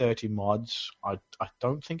 20 to 30 mods. I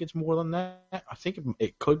don't think it's more than that. I think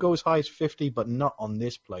it could go as high as 50, but not on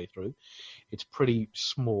this playthrough. It's pretty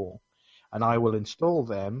small. And I will install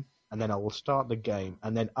them, and then I will start the game.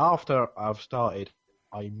 And then after I've started,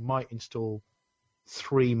 I might install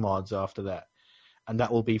 3 mods after that. And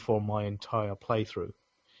that will be for my entire playthrough.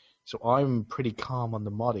 So I'm pretty calm on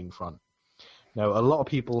the modding front. Now, a lot of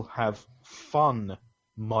people have fun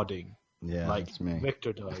modding. Yeah, like that's me.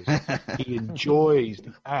 Victor does. He enjoys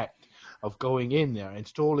the act of going in there,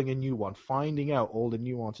 installing a new one, finding out all the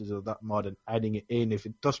nuances of that mod and adding it in. If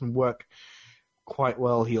it doesn't work quite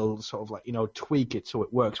well, he'll sort of tweak it so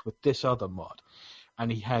it works with this other mod.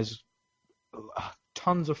 And he has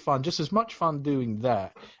tons of fun, just as much fun doing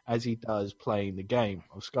that as he does playing the game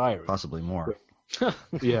of Skyrim. Possibly more.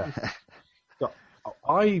 Yeah. So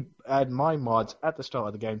I add my mods at the start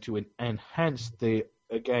of the game to enhance the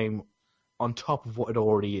game on top of what it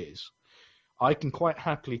already is. I can quite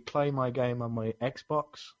happily play my game on my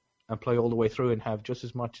Xbox and play all the way through and have just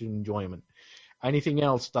as much enjoyment. Anything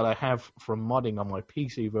else that I have from modding on my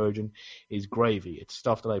PC version is gravy. It's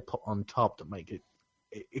stuff that I put on top to make it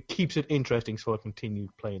keeps it interesting, so I continue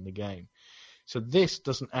playing the game. So this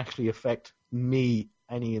doesn't actually affect me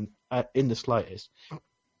any in the slightest.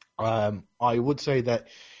 I would say that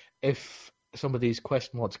if some of these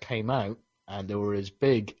quest mods came out and they were as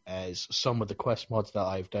big as some of the quest mods that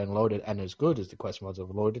I've downloaded and as good as the quest mods I've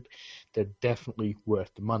loaded, they're definitely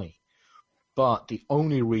worth the money. But the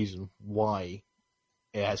only reason why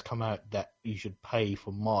it has come out that you should pay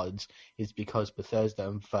for mods is because Bethesda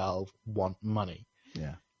and Valve want money.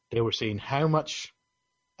 Yeah. They were seeing how much,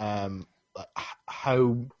 because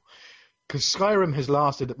Skyrim has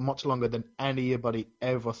lasted much longer than anybody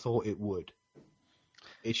ever thought it would.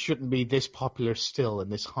 It shouldn't be this popular still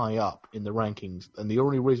and this high up in the rankings. And the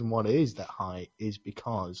only reason why it is that high is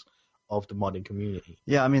because of the modding community.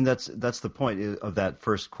 Yeah, I mean, that's the point of that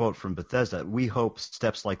first quote from Bethesda. We hope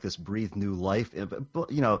steps like this breathe new life.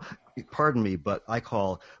 But, pardon me, but I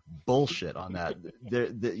call bullshit on that.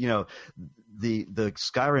 The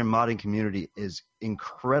Skyrim modding community is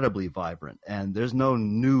incredibly vibrant, and there's no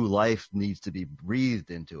new life needs to be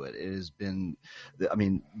breathed into it. It has been,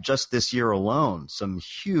 just this year alone, some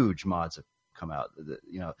huge mods have come out.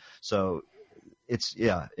 So it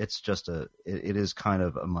is kind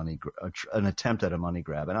of an attempt at a money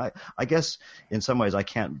grab, and I guess in some ways I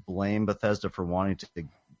can't blame Bethesda for wanting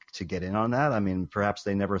to get in on that. I mean, perhaps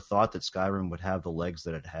they never thought that Skyrim would have the legs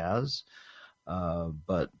that it has.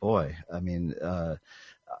 But boy,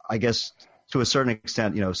 I guess to a certain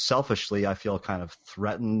extent, selfishly, I feel kind of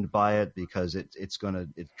threatened by it because it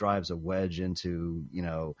drives a wedge into,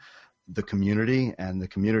 the community, and the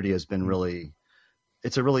community has been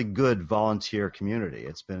it's a really good volunteer community.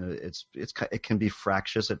 It can be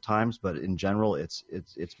fractious at times, but in general, it's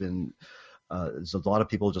been, there's a lot of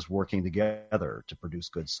people just working together to produce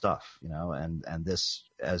good stuff, and this,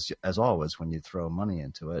 as always, when you throw money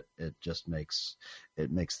into it, it just makes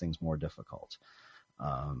things more difficult.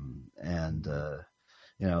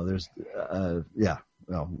 There's,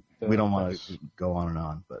 we don't want to go on and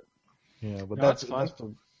on, but yeah, but that's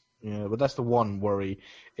the one worry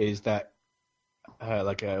is that,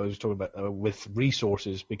 like I was talking about with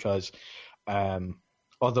resources, because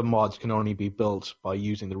other mods can only be built by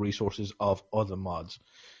using the resources of other mods.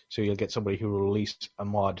 So you'll get somebody who will release a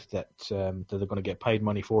mod that they're going to get paid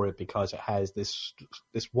money for it because it has this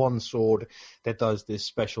one sword that does this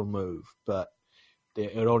special move, but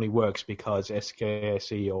it only works because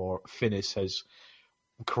SKSE or Finis has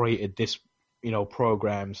created this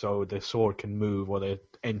program so the sword can move, or the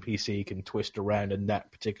NPC can twist around in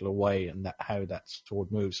that particular way, and how that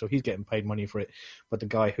sword moves. So he's getting paid money for it, but the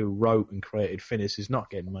guy who wrote and created Finis is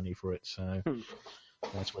not getting money for it. So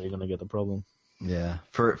that's where you're going to get the problem. Yeah,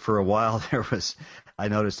 for a while I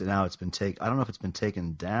noticed it now. It's been I don't know if it's been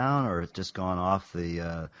taken down or it's just gone off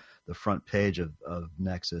the front page of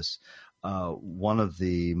Nexus. one of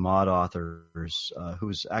the mod authors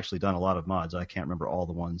who's actually done a lot of mods. I can't remember all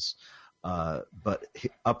the ones, but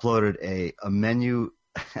he uploaded a menu.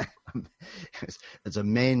 It's a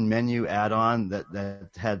main menu add-on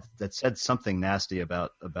that said something nasty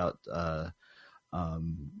about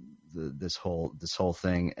this whole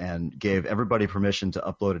thing, and gave everybody permission to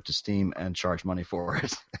upload it to Steam and charge money for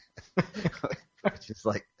it. It's just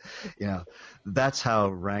like, that's how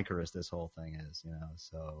rancorous this whole thing is,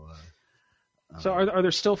 So. So are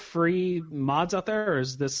there still free mods out there, or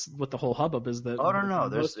is this what the whole hubbub is? That I don't know.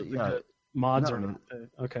 There's mods no, are not.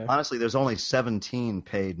 Okay. Honestly, there's only 17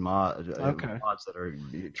 paid mods that are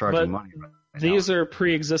charging money right these now. are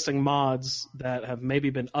pre-existing mods that have maybe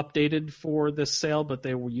been updated for this sale, but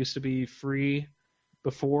they used to be free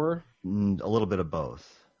before. A little bit of both.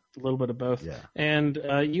 A little bit of both. Yeah. And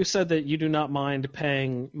you said that you do not mind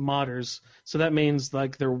paying modders, so that means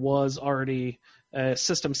like there was already a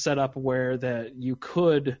system set up where that you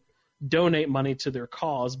could donate money to their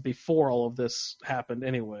cause before all of this happened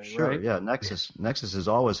anyway, sure, right? Yeah, Nexus has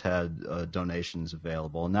always had donations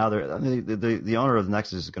available. Now the owner of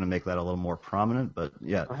Nexus is going to make that a little more prominent, but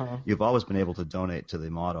you've always been able to donate to the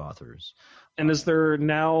mod authors. And is there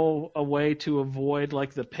now a way to avoid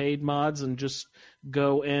like the paid mods and just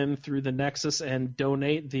go in through the Nexus and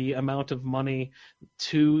donate the amount of money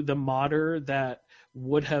to the modder that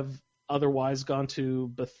would have otherwise gone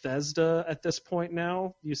to Bethesda at this point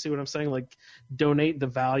now? You see what I'm saying? Like, donate the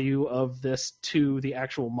value of this to the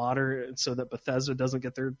actual modder so that Bethesda doesn't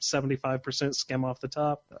get their 75% skim off the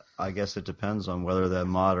top? I guess it depends on whether the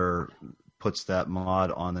modder puts that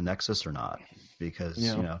mod on the Nexus or not, because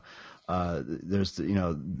there's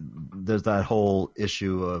that whole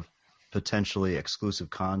issue of potentially exclusive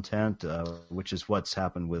content, which is what's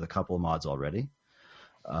happened with a couple of mods already.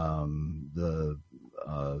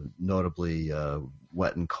 Notably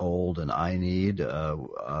Wet and Cold and I Need. There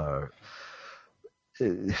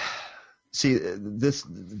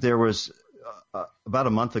was about a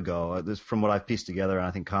month ago, this from what I've pieced together, and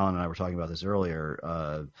I think Colin and I were talking about this earlier,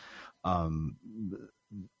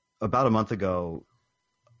 about a month ago,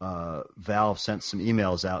 Valve sent some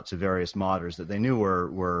emails out to various modders that they knew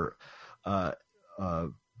were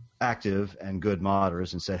active and good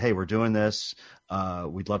modders, and said, "Hey, we're doing this.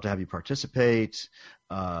 We'd love to have you participate.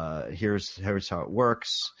 Here's how it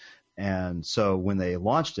works." And so when they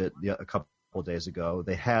launched it a couple of days ago,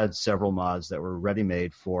 they had several mods that were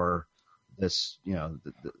ready-made for this, and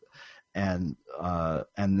then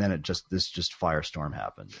this firestorm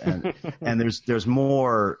happened. And there's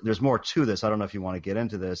more to this. I don't know if you want to get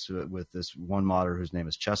into this with this one modder whose name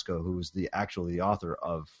is Chesko, who's the author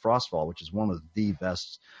of Frostfall, which is one of the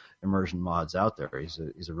best immersion mods out there.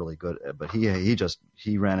 He's a really good, but he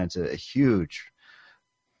ran into a huge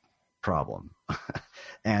problem,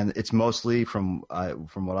 and it's mostly from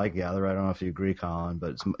what I gather. I don't know if you agree, Colin,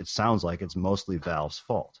 but it sounds like it's mostly Valve's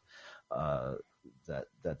fault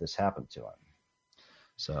that this happened to him.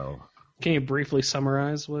 So, can you briefly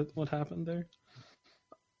summarize what happened there?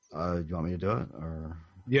 Do you want me to do it, or?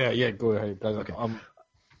 Yeah, go ahead. Okay.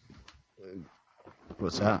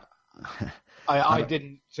 What's that? I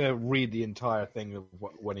didn't read the entire thing of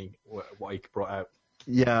what he brought out.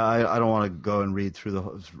 Yeah, I don't want to go and read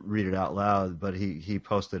it out loud, but he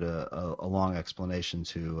posted a long explanation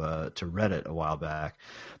to Reddit a while back.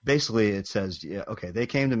 Basically, it says, they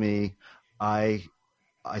came to me. I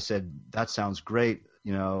said, that sounds great.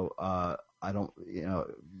 I don't, the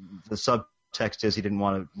subtext is he didn't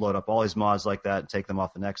want to load up all his mods like that and take them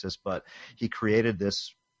off the Nexus, but he created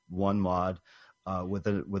this one mod with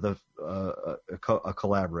a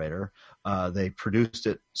collaborator. They produced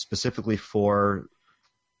it specifically for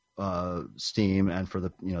Steam and for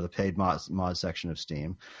the paid mod section of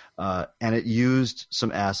Steam, and it used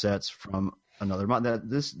some assets from another mod.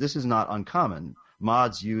 This is not uncommon.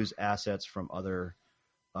 Mods use assets from other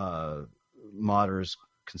modders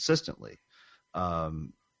consistently.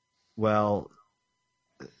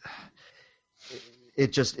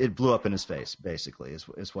 It blew up in his face, basically,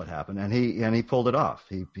 is what happened, and he pulled it off.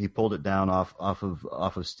 He pulled it down off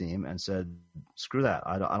of Steam and said, "Screw that!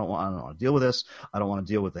 I don't want to deal with this. I don't want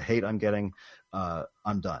to deal with the hate I'm getting.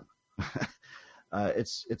 I'm done."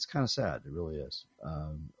 It's kind of sad. It really is,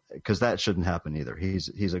 because that shouldn't happen either.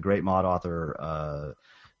 He's a great mod author,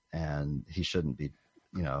 and he shouldn't be,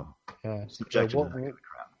 subjected to that kind of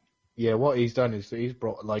crap. Yeah, what he's done is he's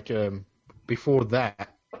brought before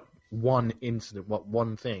that. One incident,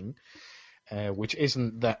 one thing, which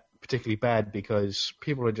isn't that particularly bad, because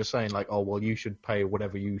people are just saying you should pay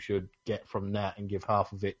whatever you should get from that and give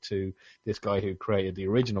half of it to this guy who created the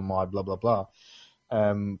original mod, blah, blah, blah.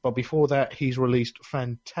 But before that, he's released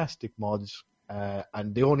fantastic mods.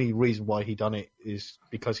 And the only reason why he done it is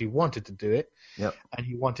because he wanted to do it. Yep. And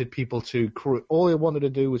he wanted people to all he wanted to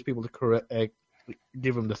do was people to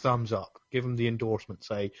give him the thumbs up, give him the endorsement,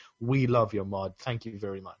 say, "We love your mod, thank you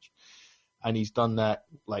very much." And he's done that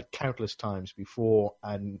like countless times before.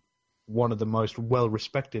 And one of the most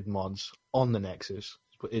well-respected mods on the Nexus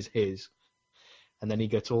is his. And then he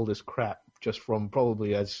gets all this crap just from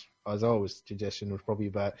probably, as I was suggesting, was probably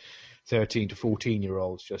about 13 to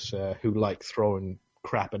 14-year-olds just who like throwing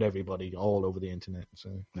crap at everybody all over the internet.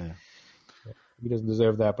 So yeah. He doesn't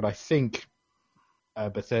deserve that. But I think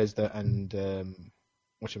Bethesda and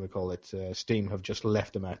Steam have just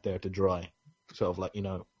left him out there to dry. Sort of like,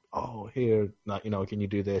 here, like, can you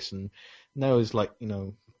do this? And now it's like,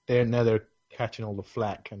 they're catching all the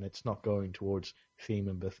flack, and it's not going towards Steam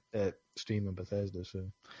and Bethesda.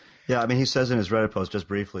 So. Yeah, I mean, he says in his Reddit post, just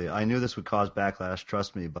briefly, "I knew this would cause backlash,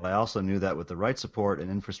 trust me, but I also knew that with the right support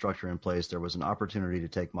and infrastructure in place, there was an opportunity to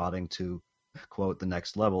take modding to, quote, the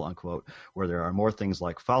next level, unquote, where there are more things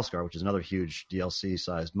like Falscar, which is another huge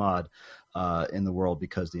DLC-sized mod in the world,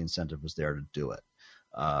 because the incentive was there to do it."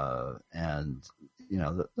 And,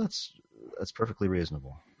 that's perfectly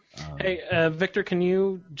reasonable. Hey, Victor, can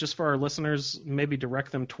you, just for our listeners, maybe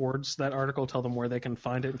direct them towards that article, tell them where they can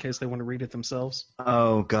find it in case they want to read it themselves?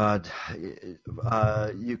 Oh, God. The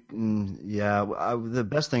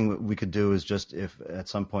best thing we could do is just, if at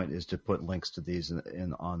some point, is to put links to these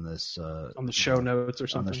in on this... on the show notes or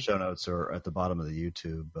something? On the show notes or at the bottom of the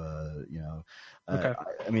YouTube, Okay.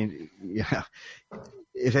 I mean, yeah,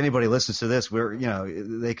 if anybody listens to this,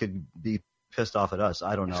 they could be pissed off at us.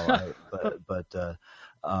 I don't know.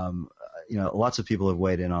 Lots of people have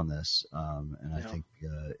weighed in on this, and I think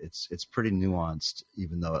it's pretty nuanced,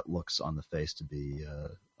 even though it looks on the face to be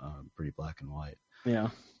pretty black and white. Yeah.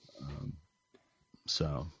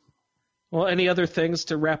 So. Well, any other things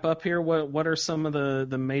to wrap up here? What are some of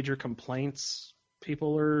the major complaints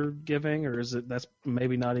people are giving, or is it that's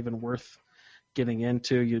maybe not even worth getting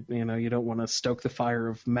into? You don't want to stoke the fire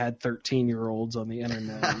of mad 13-year-olds on the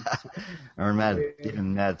internet. Or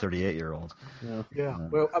even mad 38-year-olds. Yeah.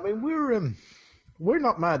 Well, I mean, we're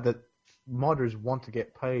not mad that modders want to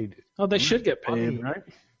get paid. Oh, they should get paid, right?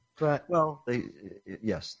 But I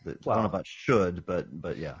don't know about should,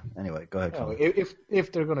 but yeah. Anyway, go ahead.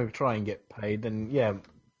 If they're going to try and get paid, then yeah,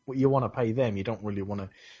 you want to pay them. You don't really want to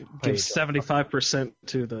give 75%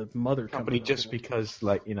 to the mother company just because,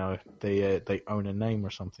 they own a name or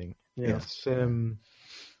something. Yeah. It's,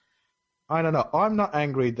 I don't know. I'm not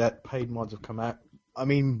angry that paid mods have come out. I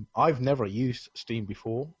mean, I've never used Steam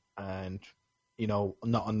before, and not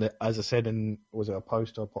on the, as I said was it a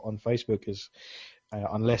post I put on Facebook, is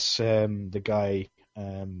unless the guy.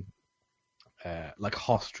 Like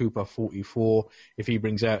Hoth Trooper 44, if he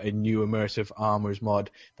brings out a new immersive armors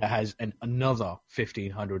mod that has another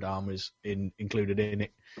 1,500 armors included in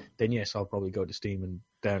it, then yes, I'll probably go to Steam and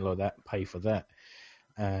download that and pay for that.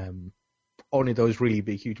 Only those really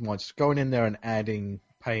big, huge mods. Going in there and paying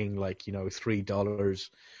 $3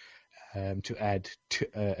 to add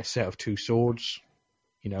a set of 2 swords,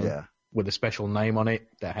 with a special name on it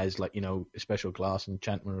that has a special class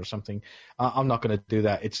enchantment or something. I'm not going to do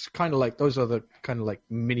that. It's kind of like those are the kind of like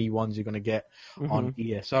mini ones you're going to get on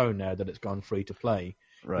ESO now that it's gone free to play.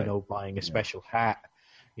 Right. Buying a special hat,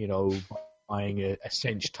 buying a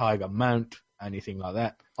Cinch Tiger mount, anything like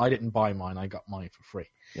that. I didn't buy mine. I got mine for free.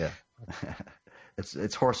 Yeah.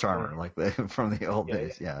 It's horse armor from the old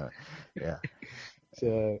days. Yeah. Yeah.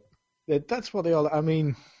 So that's what they all. I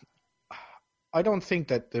mean, I don't think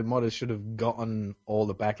that the modders should have gotten all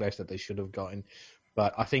the backlash that they should have gotten,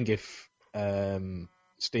 but I think if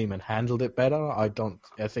Steam had handled it better, I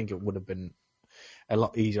think it would have been a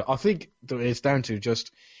lot easier. I think it's down to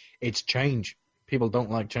just it's change. People don't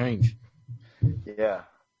like change. Yeah,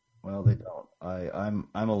 well, they don't.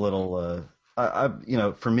 I'm a little.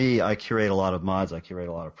 For me, I curate a lot of mods. I curate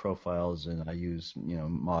a lot of profiles, and I use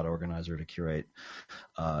Mod Organizer to curate.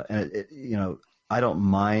 And I don't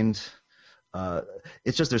mind.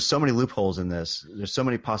 It's just there's so many loopholes in this. There's so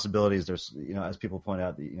many possibilities. There's as people point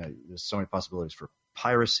out, there's so many possibilities for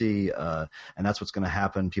piracy, and that's what's going to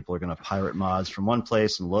happen. People are going to pirate mods from one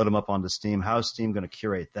place and load them up onto Steam. How is Steam going to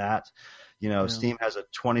curate that? Steam has a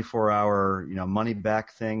 24-hour money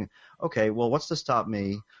back thing. Okay, well, what's to stop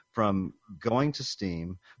me from going to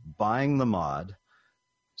Steam, buying the mod,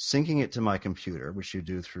 syncing it to my computer, which you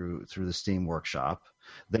do through the Steam Workshop,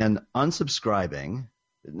 then unsubscribing.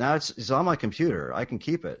 Now it's on my computer. I can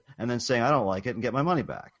keep it, and then saying I don't like it and get my money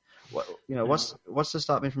back. What's to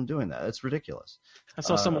stop me from doing that? It's ridiculous. I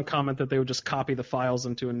saw someone comment that they would just copy the files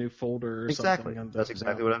into a new folder or something. That's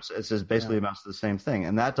exactly what I'm saying. It basically amounts to the same thing,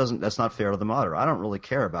 and that's not fair to the modder. I don't really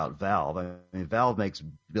care about Valve. I mean, Valve makes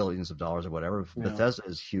billions of dollars or whatever. Yeah. Bethesda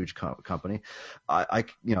is a huge company. I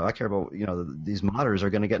care about these modders are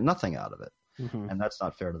going to get nothing out of it, and that's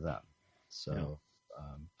not fair to them. So, anyway.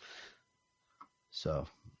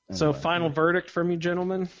 So final verdict from you,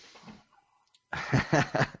 gentlemen.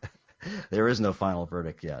 There is no final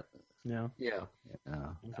verdict yet. Yeah. Yeah. Okay.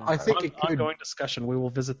 I think it could. Ongoing discussion. We will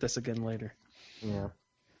visit this again later. Yeah.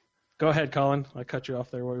 Go ahead, Colin. I cut you off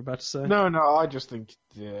there. What were you about to say? No. I just think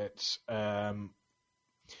that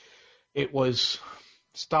it was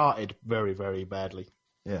started very, very badly.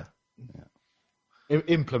 Yeah.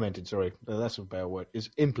 Implemented. Sorry, that's a bad word. Is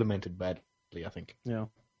implemented badly, I think. Yeah.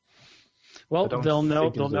 Well, they'll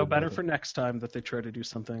know better for next time that they try to do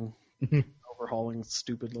something overhauling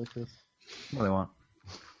stupid like this. Well, they won't.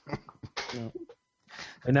 No.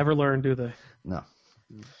 They never learn, do they? No.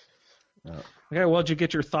 Okay, well, did you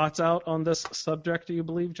get your thoughts out on this subject, do you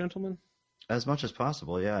believe, gentlemen? As much as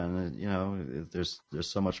possible, yeah. And there's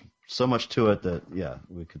so much to it that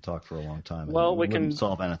we could talk for a long time. Well, we can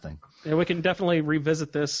solve anything. Yeah, we can definitely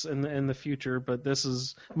revisit this in the future. But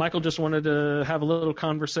Michael just wanted to have a little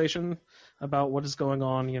conversation about what is going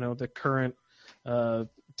on. The current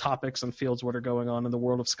topics and fields, what are going on in the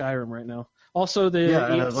world of Skyrim right now. Also, the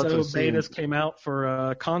ESO betas came out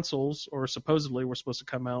for consoles, or supposedly were supposed to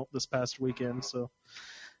come out this past weekend. So,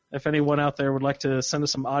 if anyone out there would like to send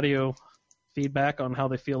us some audio feedback on how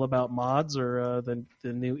they feel about mods or the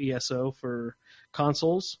new ESO for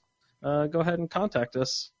consoles, go ahead and contact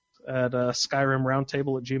us at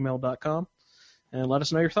skyrimroundtable@gmail.com and let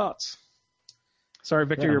us know your thoughts. Sorry,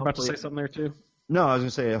 Victor, you're about to say something there too? No, I was going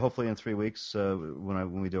to say hopefully in 3 weeks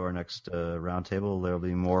when we do our next roundtable, there'll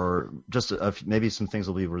be more, just maybe some things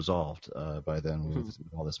will be resolved by then with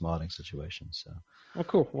all this modding situation. So. Oh,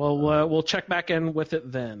 cool. Well, we'll check back in with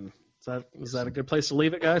it then. Is that a good place to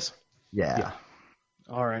leave it, guys? Yeah.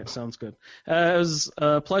 All right, sounds good. It was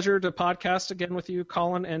a pleasure to podcast again with you,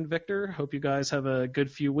 Colin and Victor. Hope you guys have a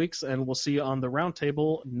good few weeks, and we'll see you on the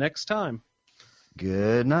roundtable next time.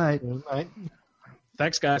 Good night. Good night.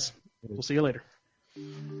 Thanks, guys. We'll see you later.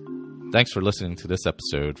 Thanks for listening to this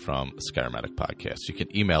episode from Skyrimatic Podcast. You can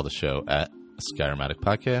email the show at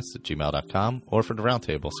skyrimaticpodcast@gmail.com or for the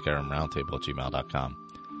roundtable, skyrimroundtable@gmail.com.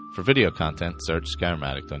 For video content, search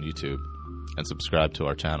Skyrimatic on YouTube and subscribe to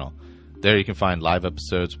our channel. There you can find live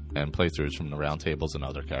episodes and playthroughs from the roundtables and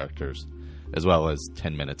other characters, as well as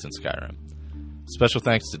 10 Minutes in Skyrim. Special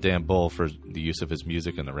thanks to Dan Bull for the use of his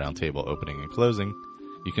music in the roundtable opening and closing.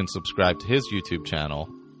 You can subscribe to his YouTube channel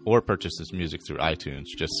or purchase his music through iTunes.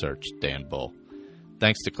 Just search Dan Bull.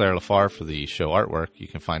 Thanks to Claire LaFar for the show artwork. You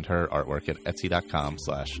can find her artwork at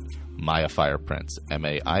etsy.com/MayaFirePrints,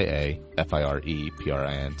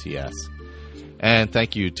 MayaFirePrints. And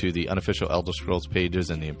thank you to the unofficial Elder Scrolls pages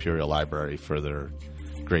and the Imperial Library for their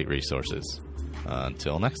great resources.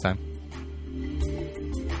 Until next time.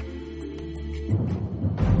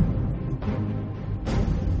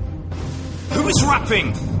 Who's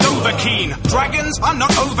rapping? Dovahkiin. Dragons? I'm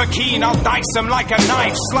not over keen. I'll dice them like a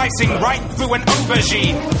knife, slicing right through an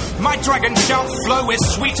aubergine. My dragon shout flow is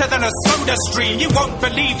sweeter than a soda stream. You won't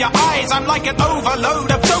believe your eyes, I'm like an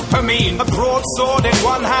overload of dopamine. A broadsword in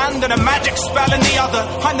one hand and a magic spell in the other.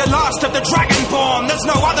 I'm the last of the dragonborn, there's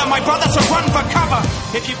no other, my brother, so run for cover.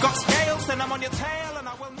 If you've got scales, then I'm on your tail, and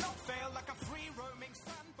I will not fail like a free-roaming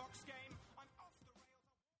sandbox game. I'm off the rails.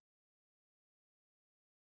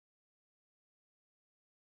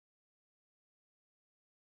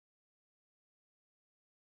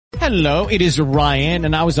 Hello, it is Ryan,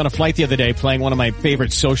 and I was on a flight the other day playing one of my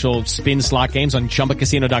favorite social spin slot games on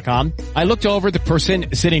ChumbaCasino.com. I looked over at the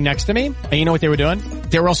person sitting next to me, and you know what they were doing?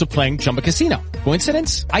 They were also playing Chumba Casino.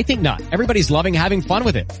 Coincidence? I think not. Everybody's loving having fun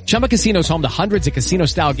with it. Chumba Casino is home to hundreds of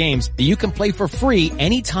casino-style games that you can play for free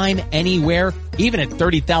anytime, anywhere, even at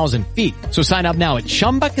 30,000 feet. So sign up now at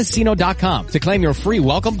ChumbaCasino.com to claim your free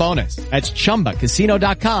welcome bonus. That's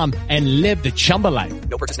ChumbaCasino.com and live the Chumba life.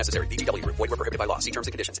 No purchase necessary. VGW. Void where prohibited by law. See terms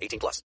and conditions. 18+.